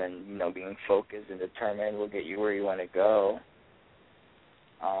off and, you know, being focused and determined will get you where you want to go,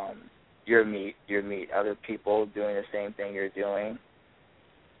 you'll meet other people doing the same thing you're doing,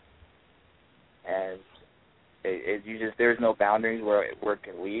 and there's no boundaries where it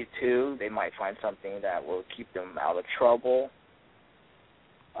can lead to. They might find something that will keep them out of trouble.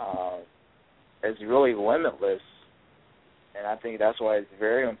 It's really limitless, and I think that's why it's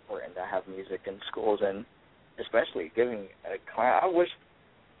very important to have music in schools, and especially giving a class. I wish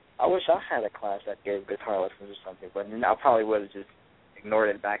I had a class that gave guitar lessons or something, but I probably would have just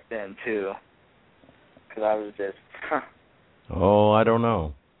ignored it back then too, because I was just. Oh, I don't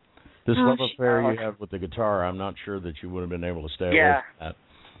know. This love affair you have with the guitar, I'm not sure that you would have been able to stay away from that.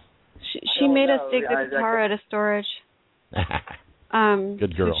 She made us dig the guitar out of storage.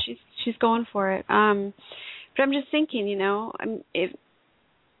 Good girl. So she's going for it. But I'm just thinking, you know, if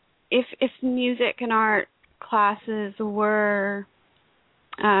music and art classes were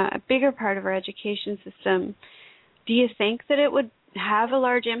a bigger part of our education system, do you think that it would have a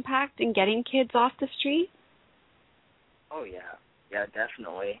large impact in getting kids off the street? Oh, yeah. Yeah,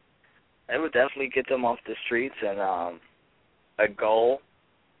 definitely. It would definitely get them off the streets and a goal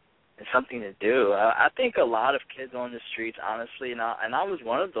and something to do. I think a lot of kids on the streets, honestly, and I was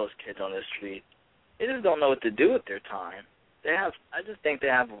one of those kids on the street, they just don't know what to do with their time. I just think they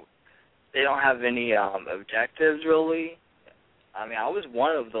don't have any objectives, really. I mean, I was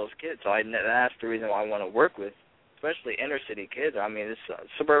one of those kids, so that's the reason why I want to work with, especially inner-city kids. I mean, it's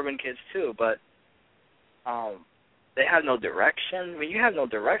suburban kids, too, but they have no direction. When you have no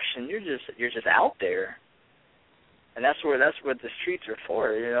direction, you're just out there, and that's what the streets are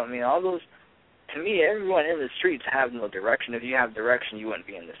for. You know what I mean? All those, to me, everyone in the streets have no direction. If you have direction, you wouldn't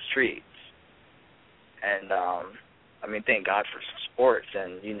be in the streets. And I mean, thank God for sports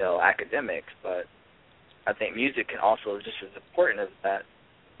and, you know, academics, but I think music can also just as important as that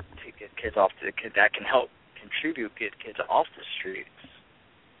to get kids off the kids that can help contribute get kids off the streets.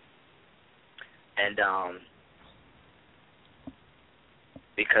 And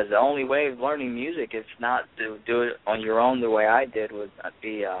because the only way of learning music is not to do it on your own the way I did, would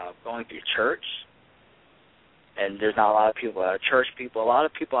be going through church. And there's not a lot of people that are church people. A lot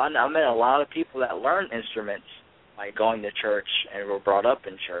of people, I met a lot of people that learn instruments by going to church and were brought up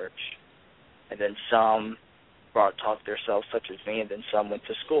in church. And then some taught themselves, such as me, and then some went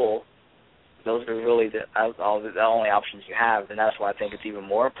to school. Those are really the only options you have, and that's why I think it's even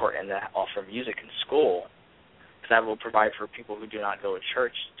more important to offer music in school, because that will provide for people who do not go to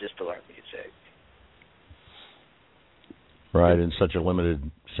church just to learn music. Right, and such a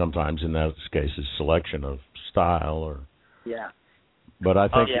limited, sometimes in those cases, selection of style or. Yeah. But I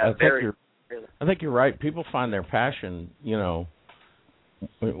think I think you're right. People find their passion. You know,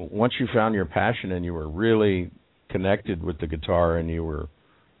 once you found your passion and you were really connected with the guitar and you were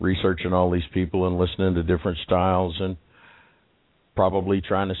researching all these people and listening to different styles and probably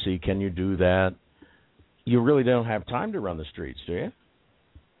trying to see, can you do that? You really don't have time to run the streets, do you?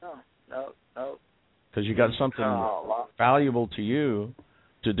 No. Because you got something valuable to you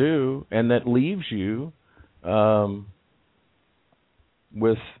to do, and that leaves you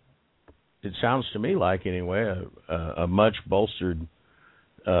with it sounds to me like, anyway, a much bolstered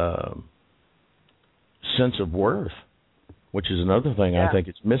sense of worth, which is another thing I think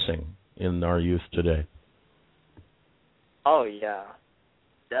is missing in our youth today. Oh, yeah,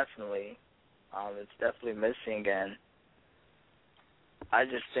 definitely. It's definitely missing, and I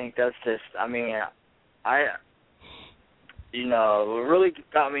just think that's just, I mean, what really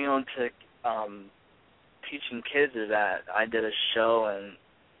got me onto teaching kids is that I did a show, and,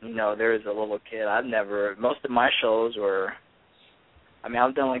 there was a little kid. Most of my shows were,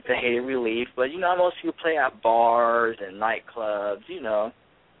 I've done like the Haiti Relief, but, I mostly play at bars and nightclubs,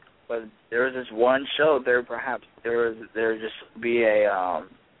 But there was this one show there, perhaps there just be a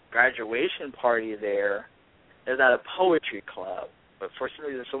graduation party there. It was at a poetry club, but for some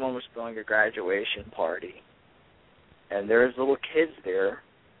reason someone was throwing a graduation party. And there was little kids there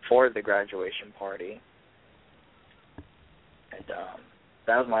for the graduation party. And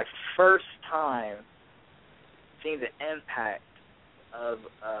that was my first time seeing the impact of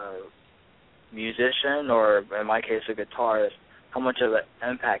a musician, or in my case a guitarist, how much of an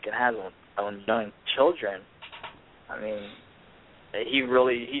impact it has on young children.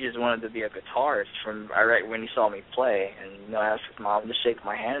 He just wanted to be a guitarist when he saw me play, and I asked his mom to shake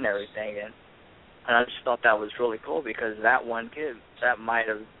my hand and everything, and I just thought that was really cool, because that one kid,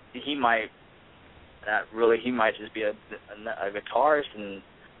 he might just be a guitarist, and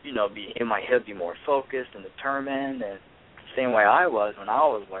he might be more focused and determined, and the same way I was when I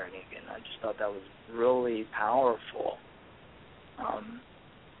was learning, and I just thought that was really powerful.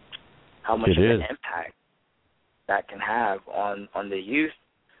 How much of an impact that can have on the youth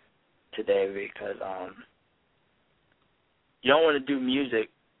today, because you don't want to do music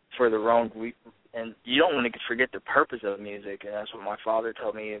for the wrong reason, and you don't want to forget the purpose of music, and that's what my father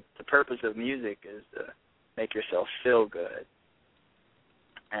told me. The purpose of music is to make yourself feel good.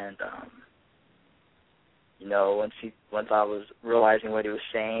 And once I was realizing what he was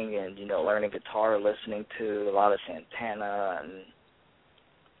saying, and learning guitar, listening to a lot of Santana, and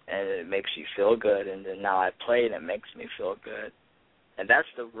it makes you feel good, and then now I play and it makes me feel good. And that's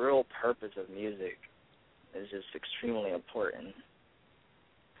the real purpose of music. It's just extremely important.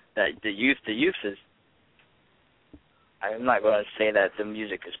 That the youth is, I'm not going to say that the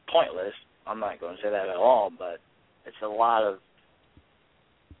music is pointless. I'm not going to say that at all, but it's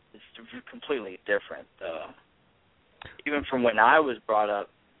completely different, though. Even from when I was brought up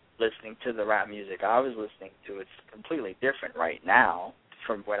listening to the rap music I was listening to, it's completely different right now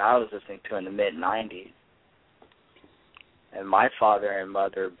from what I was listening to in the mid-'90s. And my father and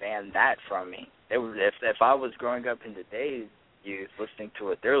mother banned that from me. If I was growing up in today's youth listening to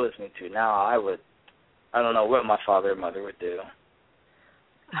what they're listening to now, I don't know what my father and mother would do.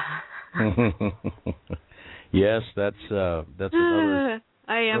 Yes, that's another.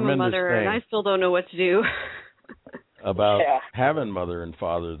 I am a mother, and I still don't know what to do. About having mother and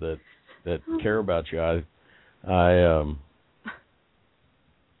father that care about you.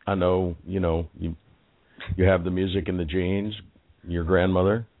 I know, you have the music in the genes. Your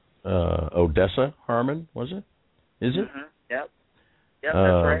grandmother, Odessa Harmon, was it? Is it? Mm-hmm. Yep, that's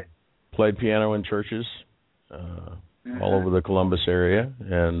right. Played piano in churches all over the Columbus area,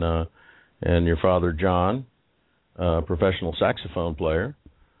 and your father, John, professional saxophone player.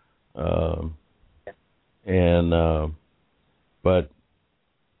 But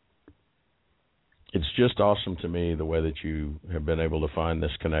it's just awesome to me the way that you have been able to find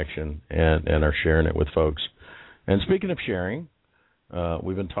this connection and are sharing it with folks. And speaking of sharing,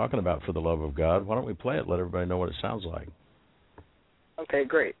 we've been talking about For the Love of God. Why don't we play it? Let everybody know what it sounds like. Okay,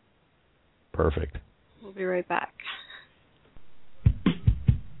 great. Perfect. We'll be right back.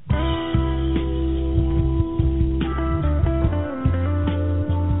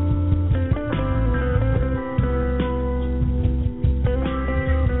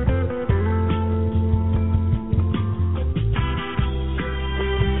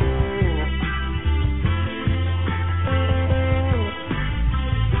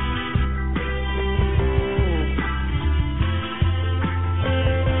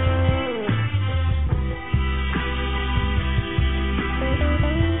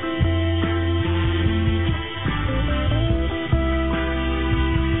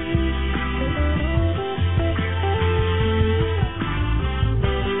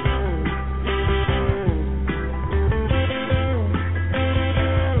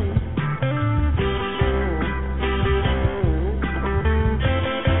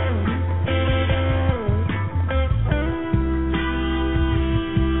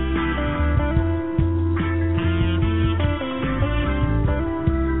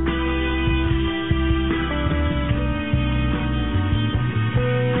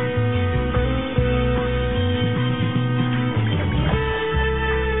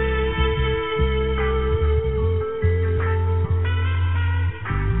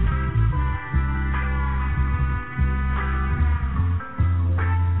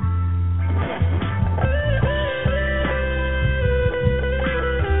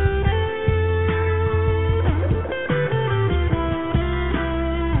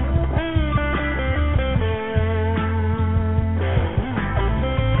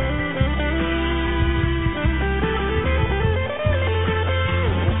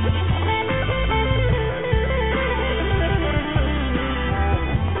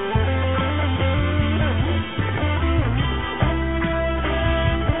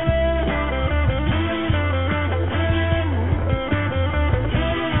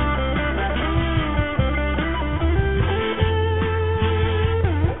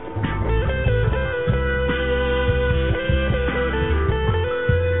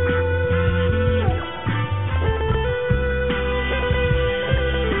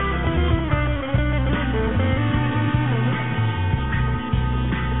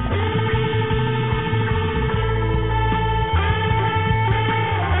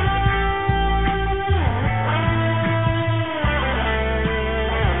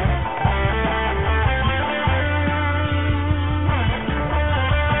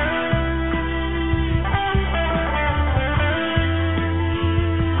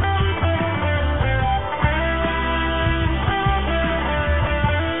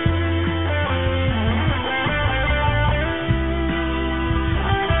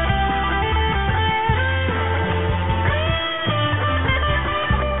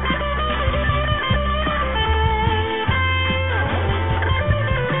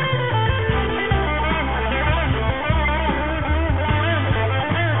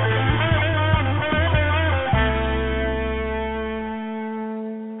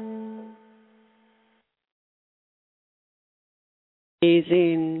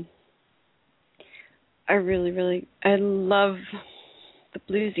 Amazing. I love the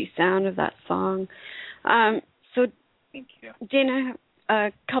bluesy sound of that song. So, Thank you. Jane, I have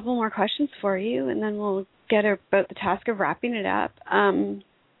a couple more questions for you, and then we'll get about the task of wrapping it up.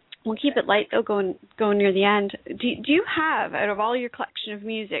 We'll keep it light, though, going near the end. Do you have, out of all your collection of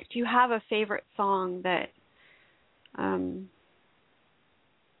music, do you have a favorite song that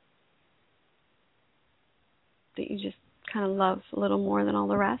that you just kind of love a little more than all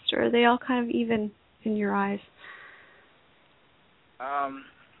the rest, or are they all kind of even in your eyes?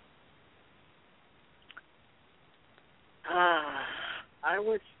 I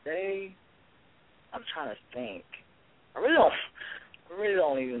would say, I'm trying to think. I really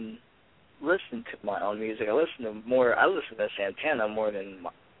don't even listen to my own music. I listen to Santana more than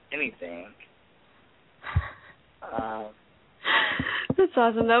anything. That's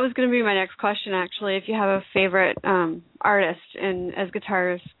awesome. That was going to be my next question, actually. If you have a favorite artist, and as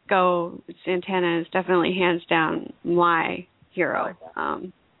guitarists go, Santana is definitely hands down my hero. Oh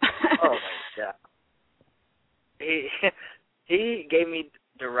my God. He gave me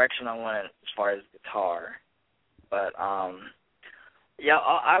direction on what as far as guitar, but yeah,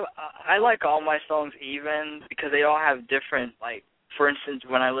 I like all my songs even because they all have different, like, for instance,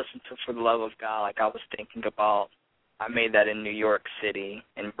 when I listen to For the Love of God, like, I was thinking about, I made that in New York City,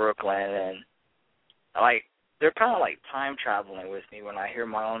 in Brooklyn, and, like, they're kind of like time traveling with me when I hear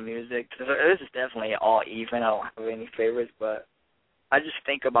my own music. This is definitely all even. I don't have any favorites, but I just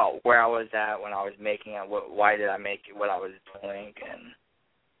think about where I was at when I was making it, why did I make it, what I was doing, and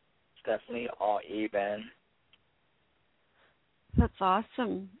it's definitely all even. That's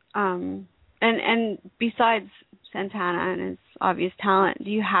awesome. And besides Santana and his obvious talent, do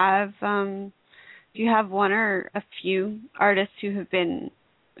you have one or a few artists who have been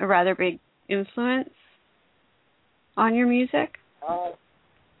a rather big influence on your music? As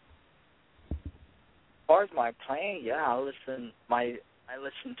far as my playing, yeah, I listen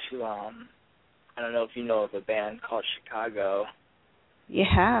to I don't know if you know of a band called Chicago. Yeah,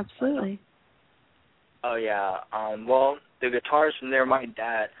 absolutely. Oh yeah. Well, the guitarist from there, my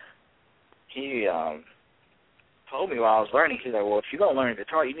dad, he told me while I was learning, he's like, well, if you're gonna learn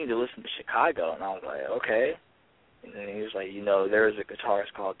guitar, you need to listen to Chicago. And I was like, okay. And then he was like, there's a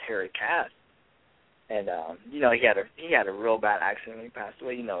guitarist called Terry Kath. And he had a real bad accident when he passed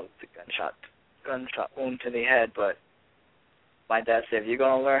away, the gunshot wound to the head, but my dad said, if you're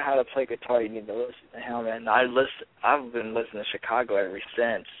going to learn how to play guitar, you need to listen to him. And I've been listening to Chicago ever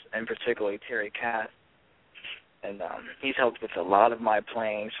since, and particularly Terry Kath. And he's helped with a lot of my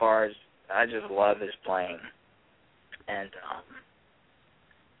playing as far as I just love his playing. And,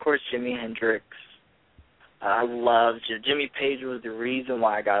 of course, Jimi Hendrix. I love Jimmy Page was the reason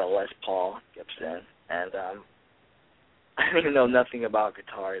why I got a Les Paul Gibson. And I didn't even know nothing about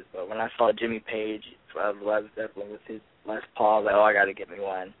guitars, but when I saw Jimmy Page, Led Zeppelin with his Les Paul, I was like, I got to get me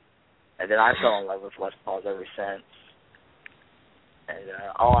one. And then I fell in love with Les Pauls ever since. And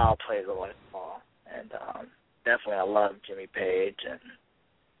all I'll play is a Les Paul. And definitely I love Jimmy Page and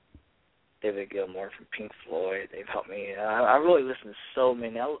David Gilmour from Pink Floyd. They've helped me. I really listen to so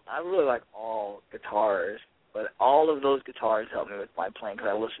many. I really like all guitars, but all of those guitars help me with my playing because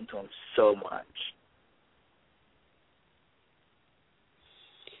I listen to them so much.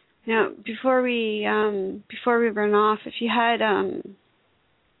 Now, before we run off, if you had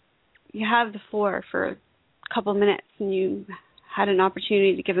you have the floor for a couple minutes, and you had an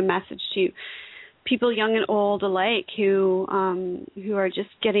opportunity to give a message to people, young and old alike, who are just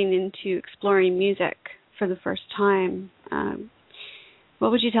getting into exploring music for the first time,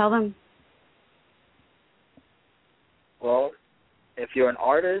 what would you tell them? Well, if you're an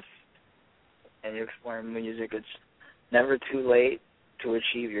artist and you're exploring music, it's never too late to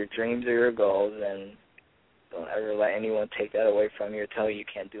achieve your dreams or your goals, and don't ever let anyone take that away from you or tell you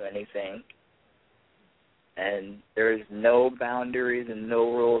can't do anything. And there's no boundaries and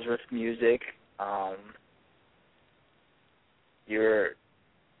no rules with music.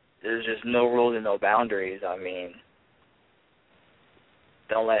 There's just no rules and no boundaries. I mean,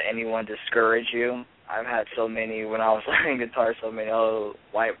 don't let anyone discourage you. I've had so many, when I was learning guitar, so many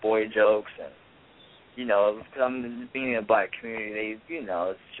white boy jokes, and I'm being in a black community,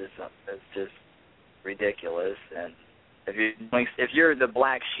 it's just ridiculous. And if you're the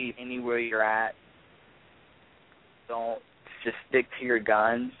black sheep anywhere you're at, don't just stick to your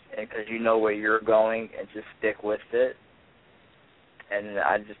guns, because you know where you're going, and just stick with it. And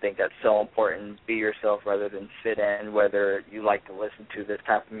I just think that's so important. Be yourself rather than fit in, whether you like to listen to this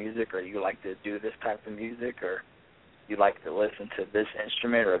type of music or you like to do this type of music, or you like to listen to this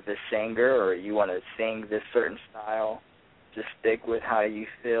instrument or this singer, or you want to sing this certain style. just stick with how you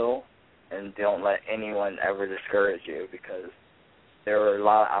feel and don't let anyone ever discourage you, because there were a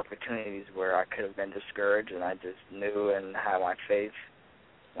lot of opportunities where I could have been discouraged, and I just knew and had my faith.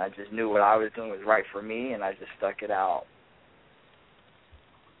 And I just knew what I was doing was right for me, and I just stuck it out.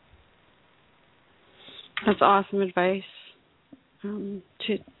 That's awesome advice to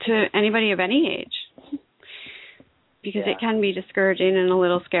anybody of any age, because it can be discouraging and a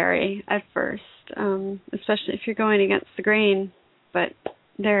little scary at first, especially if you're going against the grain. But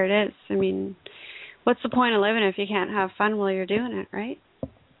there it is. I mean, what's the point of living if you can't have fun while you're doing it, right?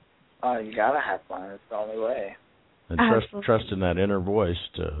 Oh, you gotta have fun. It's the only way. And trust in that inner voice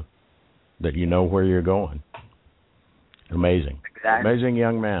that you know where you're going. Amazing. Exactly. Amazing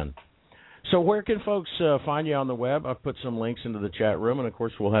young man. So where can folks find you on the web? I've put some links into the chat room, and, of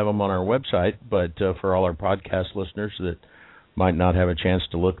course, we'll have them on our website. But for all our podcast listeners that might not have a chance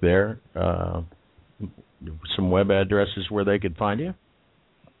to look there, some web addresses where they could find you?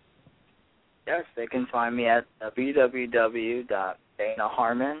 Yes, they can find me at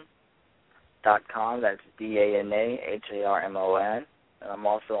www.danaharmon.com. That's DANAHARMON. And I'm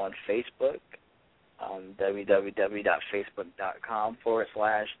also on Facebook.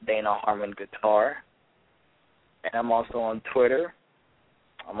 www.facebook.com/Dana Harmon Guitar. And I'm also on Twitter.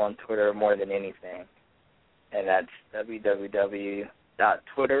 I'm on Twitter more than anything. And that's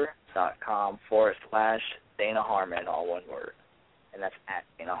www.twitter.com/Dana Harmon, all one word. And that's at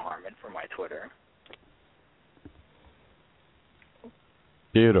Dana Harmon for my Twitter.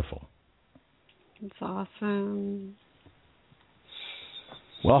 Beautiful. That's awesome.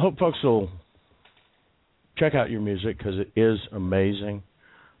 Well, I hope folks will check out your music, because it is amazing,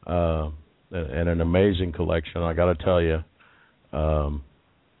 and an amazing collection. I got to tell you,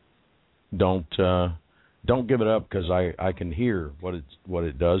 don't give it up, because I can hear what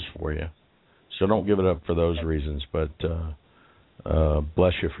it does for you. So don't give it up for those reasons. But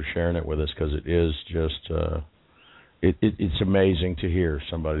bless you for sharing it with us, because it is just it's amazing to hear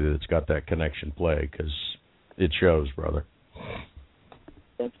somebody that's got that connection play, because it shows, brother.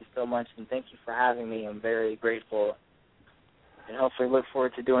 Thank you so much, and thank you for having me. I'm very grateful, and hopefully look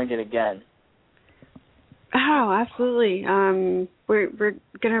forward to doing it again. Oh, absolutely. We're going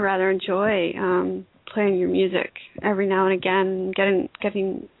to rather enjoy playing your music every now and again,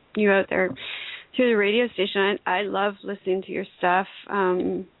 getting you out there through the radio station. I love listening to your stuff.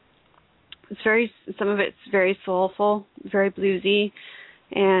 Some of it's very soulful, very bluesy,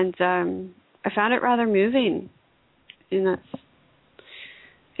 and I found it rather moving. And that's,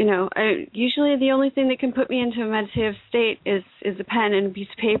 usually the only thing that can put me into a meditative state is a pen and a piece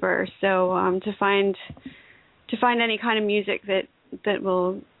of paper. So to find any kind of music that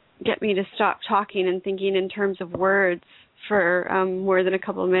will get me to stop talking and thinking in terms of words for more than a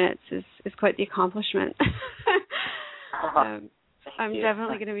couple of minutes is quite the accomplishment. I'm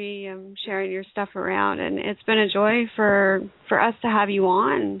definitely going to be sharing your stuff around, and it's been a joy for us to have you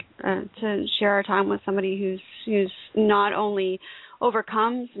on to share our time with somebody who's not only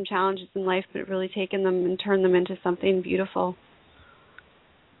overcome some challenges in life, but really taken them and turned them into something beautiful.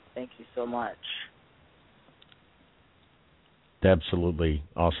 Thank you so much. Absolutely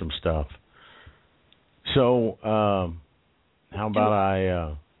awesome stuff. So, how about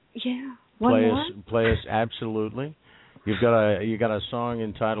I play us absolutely. You got a song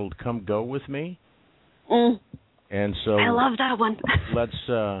entitled "Come Go With Me," and so I love that one.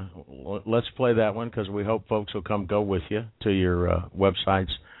 let's play that one, because we hope folks will come go with you to your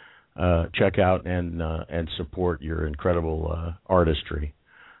websites, check out and support your incredible artistry.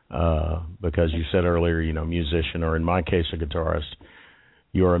 Because you said earlier, musician, or in my case, a guitarist.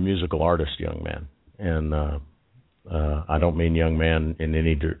 You're a musical artist, young man, and I don't mean young man in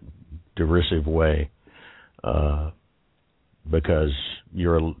any derisive way. Because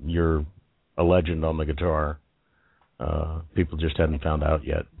you're a legend on the guitar. People just hadn't found out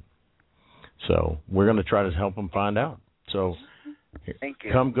yet. So we're going to try to help them find out. So thank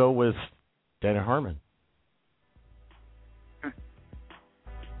you. Come Go with Dana Harmon.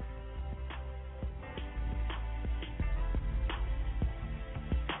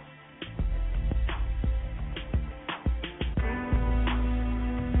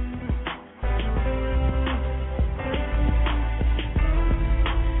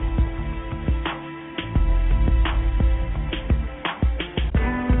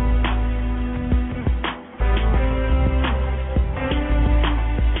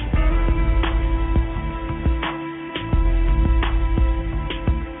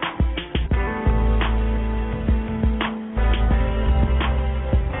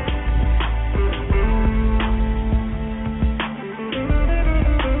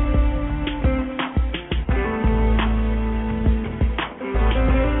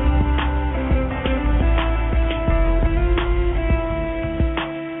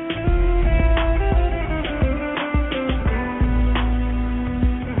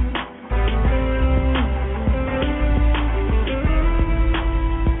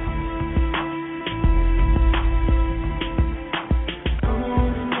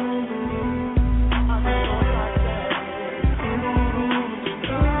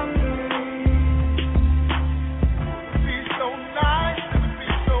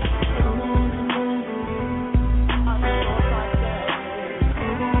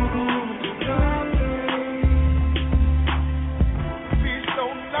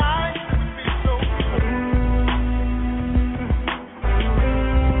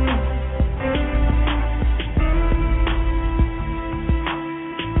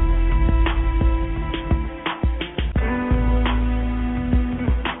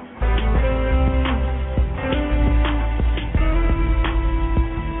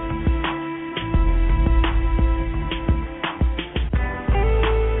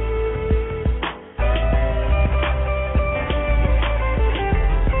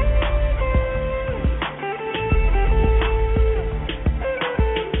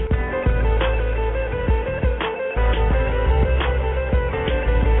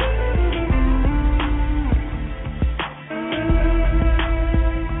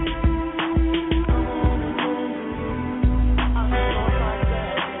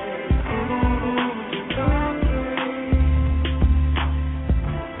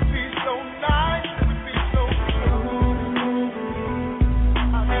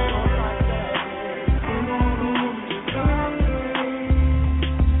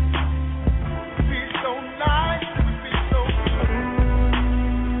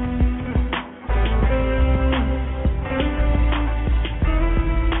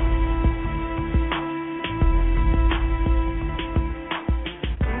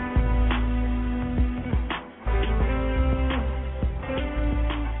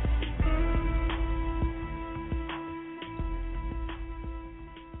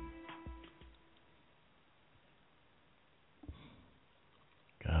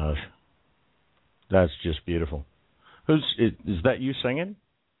 That's just beautiful. Is that you singing?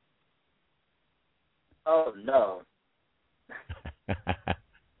 Oh, no.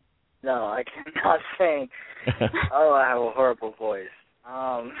 No, I cannot sing. Oh, I have a horrible voice.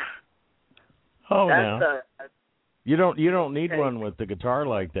 No. You don't need one with the guitar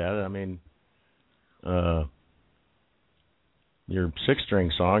like that. I mean, your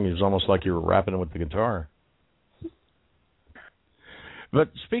 6-string song is almost like you were rapping with the guitar. But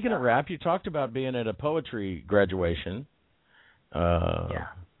speaking of rap, you talked about being at a poetry graduation.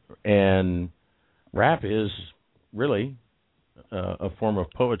 And rap is really a form of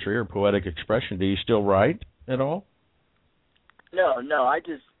poetry or poetic expression. Do you still write at all? No. I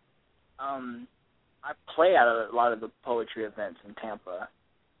just I play at a lot of the poetry events in Tampa.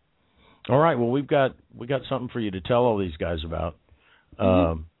 All right. Well, we got something for you to tell all these guys about.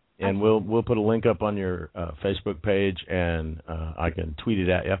 And we'll put a link up on your Facebook page, and I can tweet it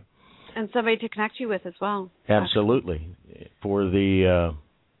at you. And somebody to connect you with as well. Absolutely. For the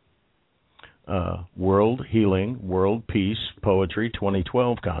World Healing, World Peace Poetry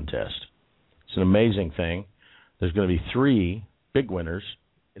 2012 contest. It's an amazing thing. There's going to be 3 big winners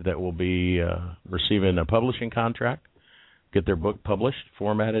that will be receiving a publishing contract, get their book published,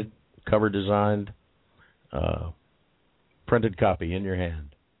 formatted, cover designed, printed copy in your hand.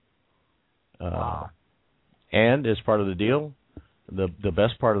 And as part of the deal, the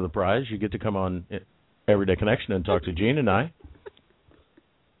best part of the prize, you get to come on Everyday Connection and talk to Gene and I.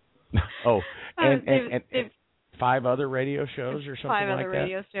 And 5 other radio shows or something like that? 5 other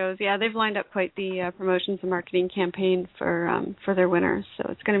radio shows. Yeah, they've lined up quite the promotions and marketing campaign for their winners. So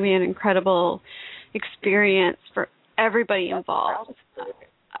it's going to be an incredible experience for everybody involved.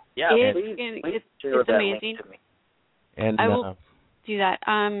 Yeah, it's amazing. And I will do that.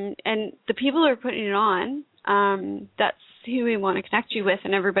 And the people who are putting it on, that's who we want to connect you with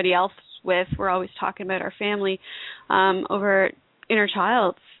and everybody else with. We're always talking about our family over Inner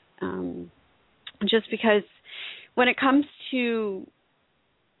Childs. Just because when it comes to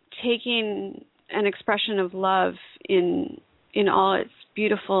taking an expression of love in all its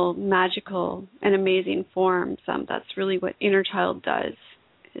beautiful, magical, and amazing forms, that's really what Inner Child does,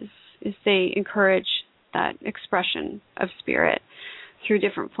 is they encourage that expression of spirit through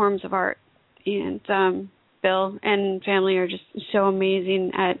different forms of art. And Bill and family are just so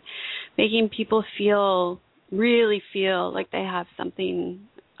amazing at making people really feel like they have something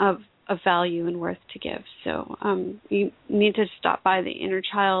of value and worth to give. So you need to stop by the Inner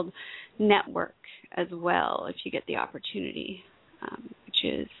Child Network as well if you get the opportunity, which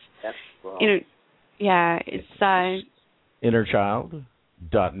is it's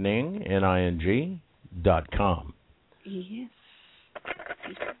innerchild.ning.com. Yes.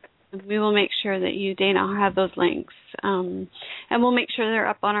 We will make sure that you, Dana, have those links. And we'll make sure they're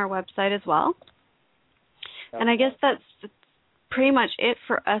up on our website as well. And I guess that's pretty much it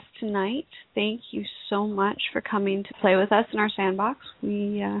for us tonight. Thank you so much for coming to play with us in our sandbox.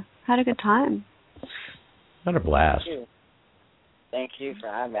 We had a good time. Had a blast. Thank you for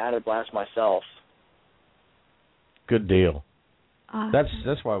having me. I had a blast myself. Good deal. Awesome.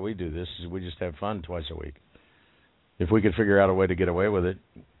 That's why we do this, is we just have fun twice a week. If we could figure out a way to get away with it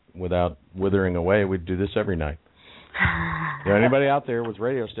without withering away, we'd do this every night. Anybody out there with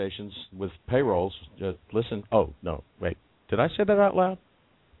radio stations, with payrolls, just listen. Oh, no, wait. Did I say that out loud?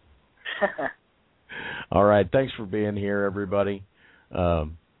 All right. Thanks for being here, everybody.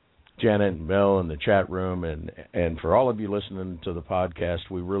 Janet and Bill in the chat room, and for all of you listening to the podcast,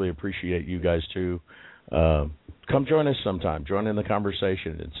 we really appreciate you guys, too. Come join us sometime. Join in the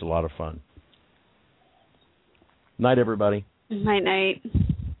conversation. It's a lot of fun. Night, everybody. Night.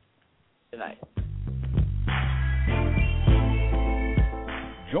 Good night.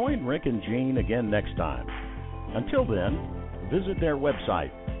 Join Rick and Gene again next time. Until then, visit their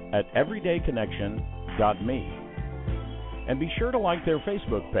website at everydayconnection.me. And be sure to like their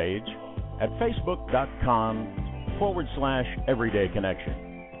Facebook page at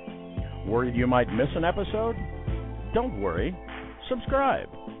facebook.com/everydayconnection. Worried you might miss an episode? Don't worry. Subscribe.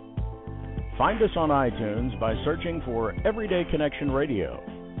 Find us on iTunes by searching for Everyday Connection Radio.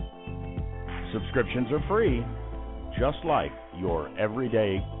 Subscriptions are free, just like your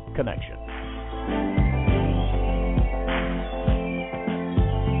Everyday Connection.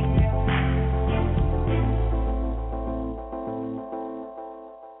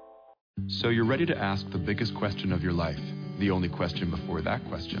 So you're ready to ask the biggest question of your life, the only question before that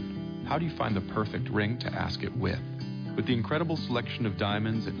question. How do you find the perfect ring to ask it with? With the incredible selection of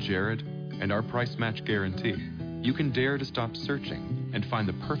diamonds at Jared and our price match guarantee, you can dare to stop searching and find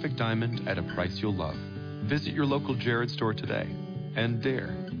the perfect diamond at a price you'll love. Visit your local Jared store today and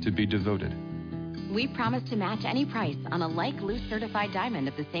dare to be devoted. We promise to match any price on a like loose certified diamond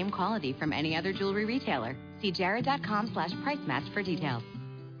of the same quality from any other jewelry retailer. See jared.com/price match for details.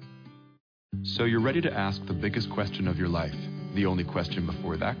 So you're ready to ask the biggest question of your life, the only question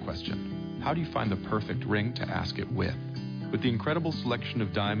before that question. How do you find the perfect ring to ask it with? With the incredible selection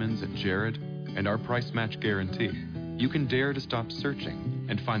of diamonds at Jared and our price match guarantee, you can dare to stop searching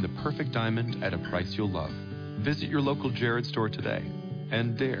and find the perfect diamond at a price you'll love. Visit your local Jared store today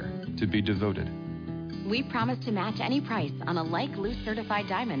and dare to be devoted. We promise to match any price on a like loose certified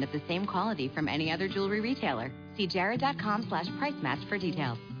diamond of the same quality from any other jewelry retailer. See jared.com/price match for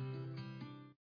details.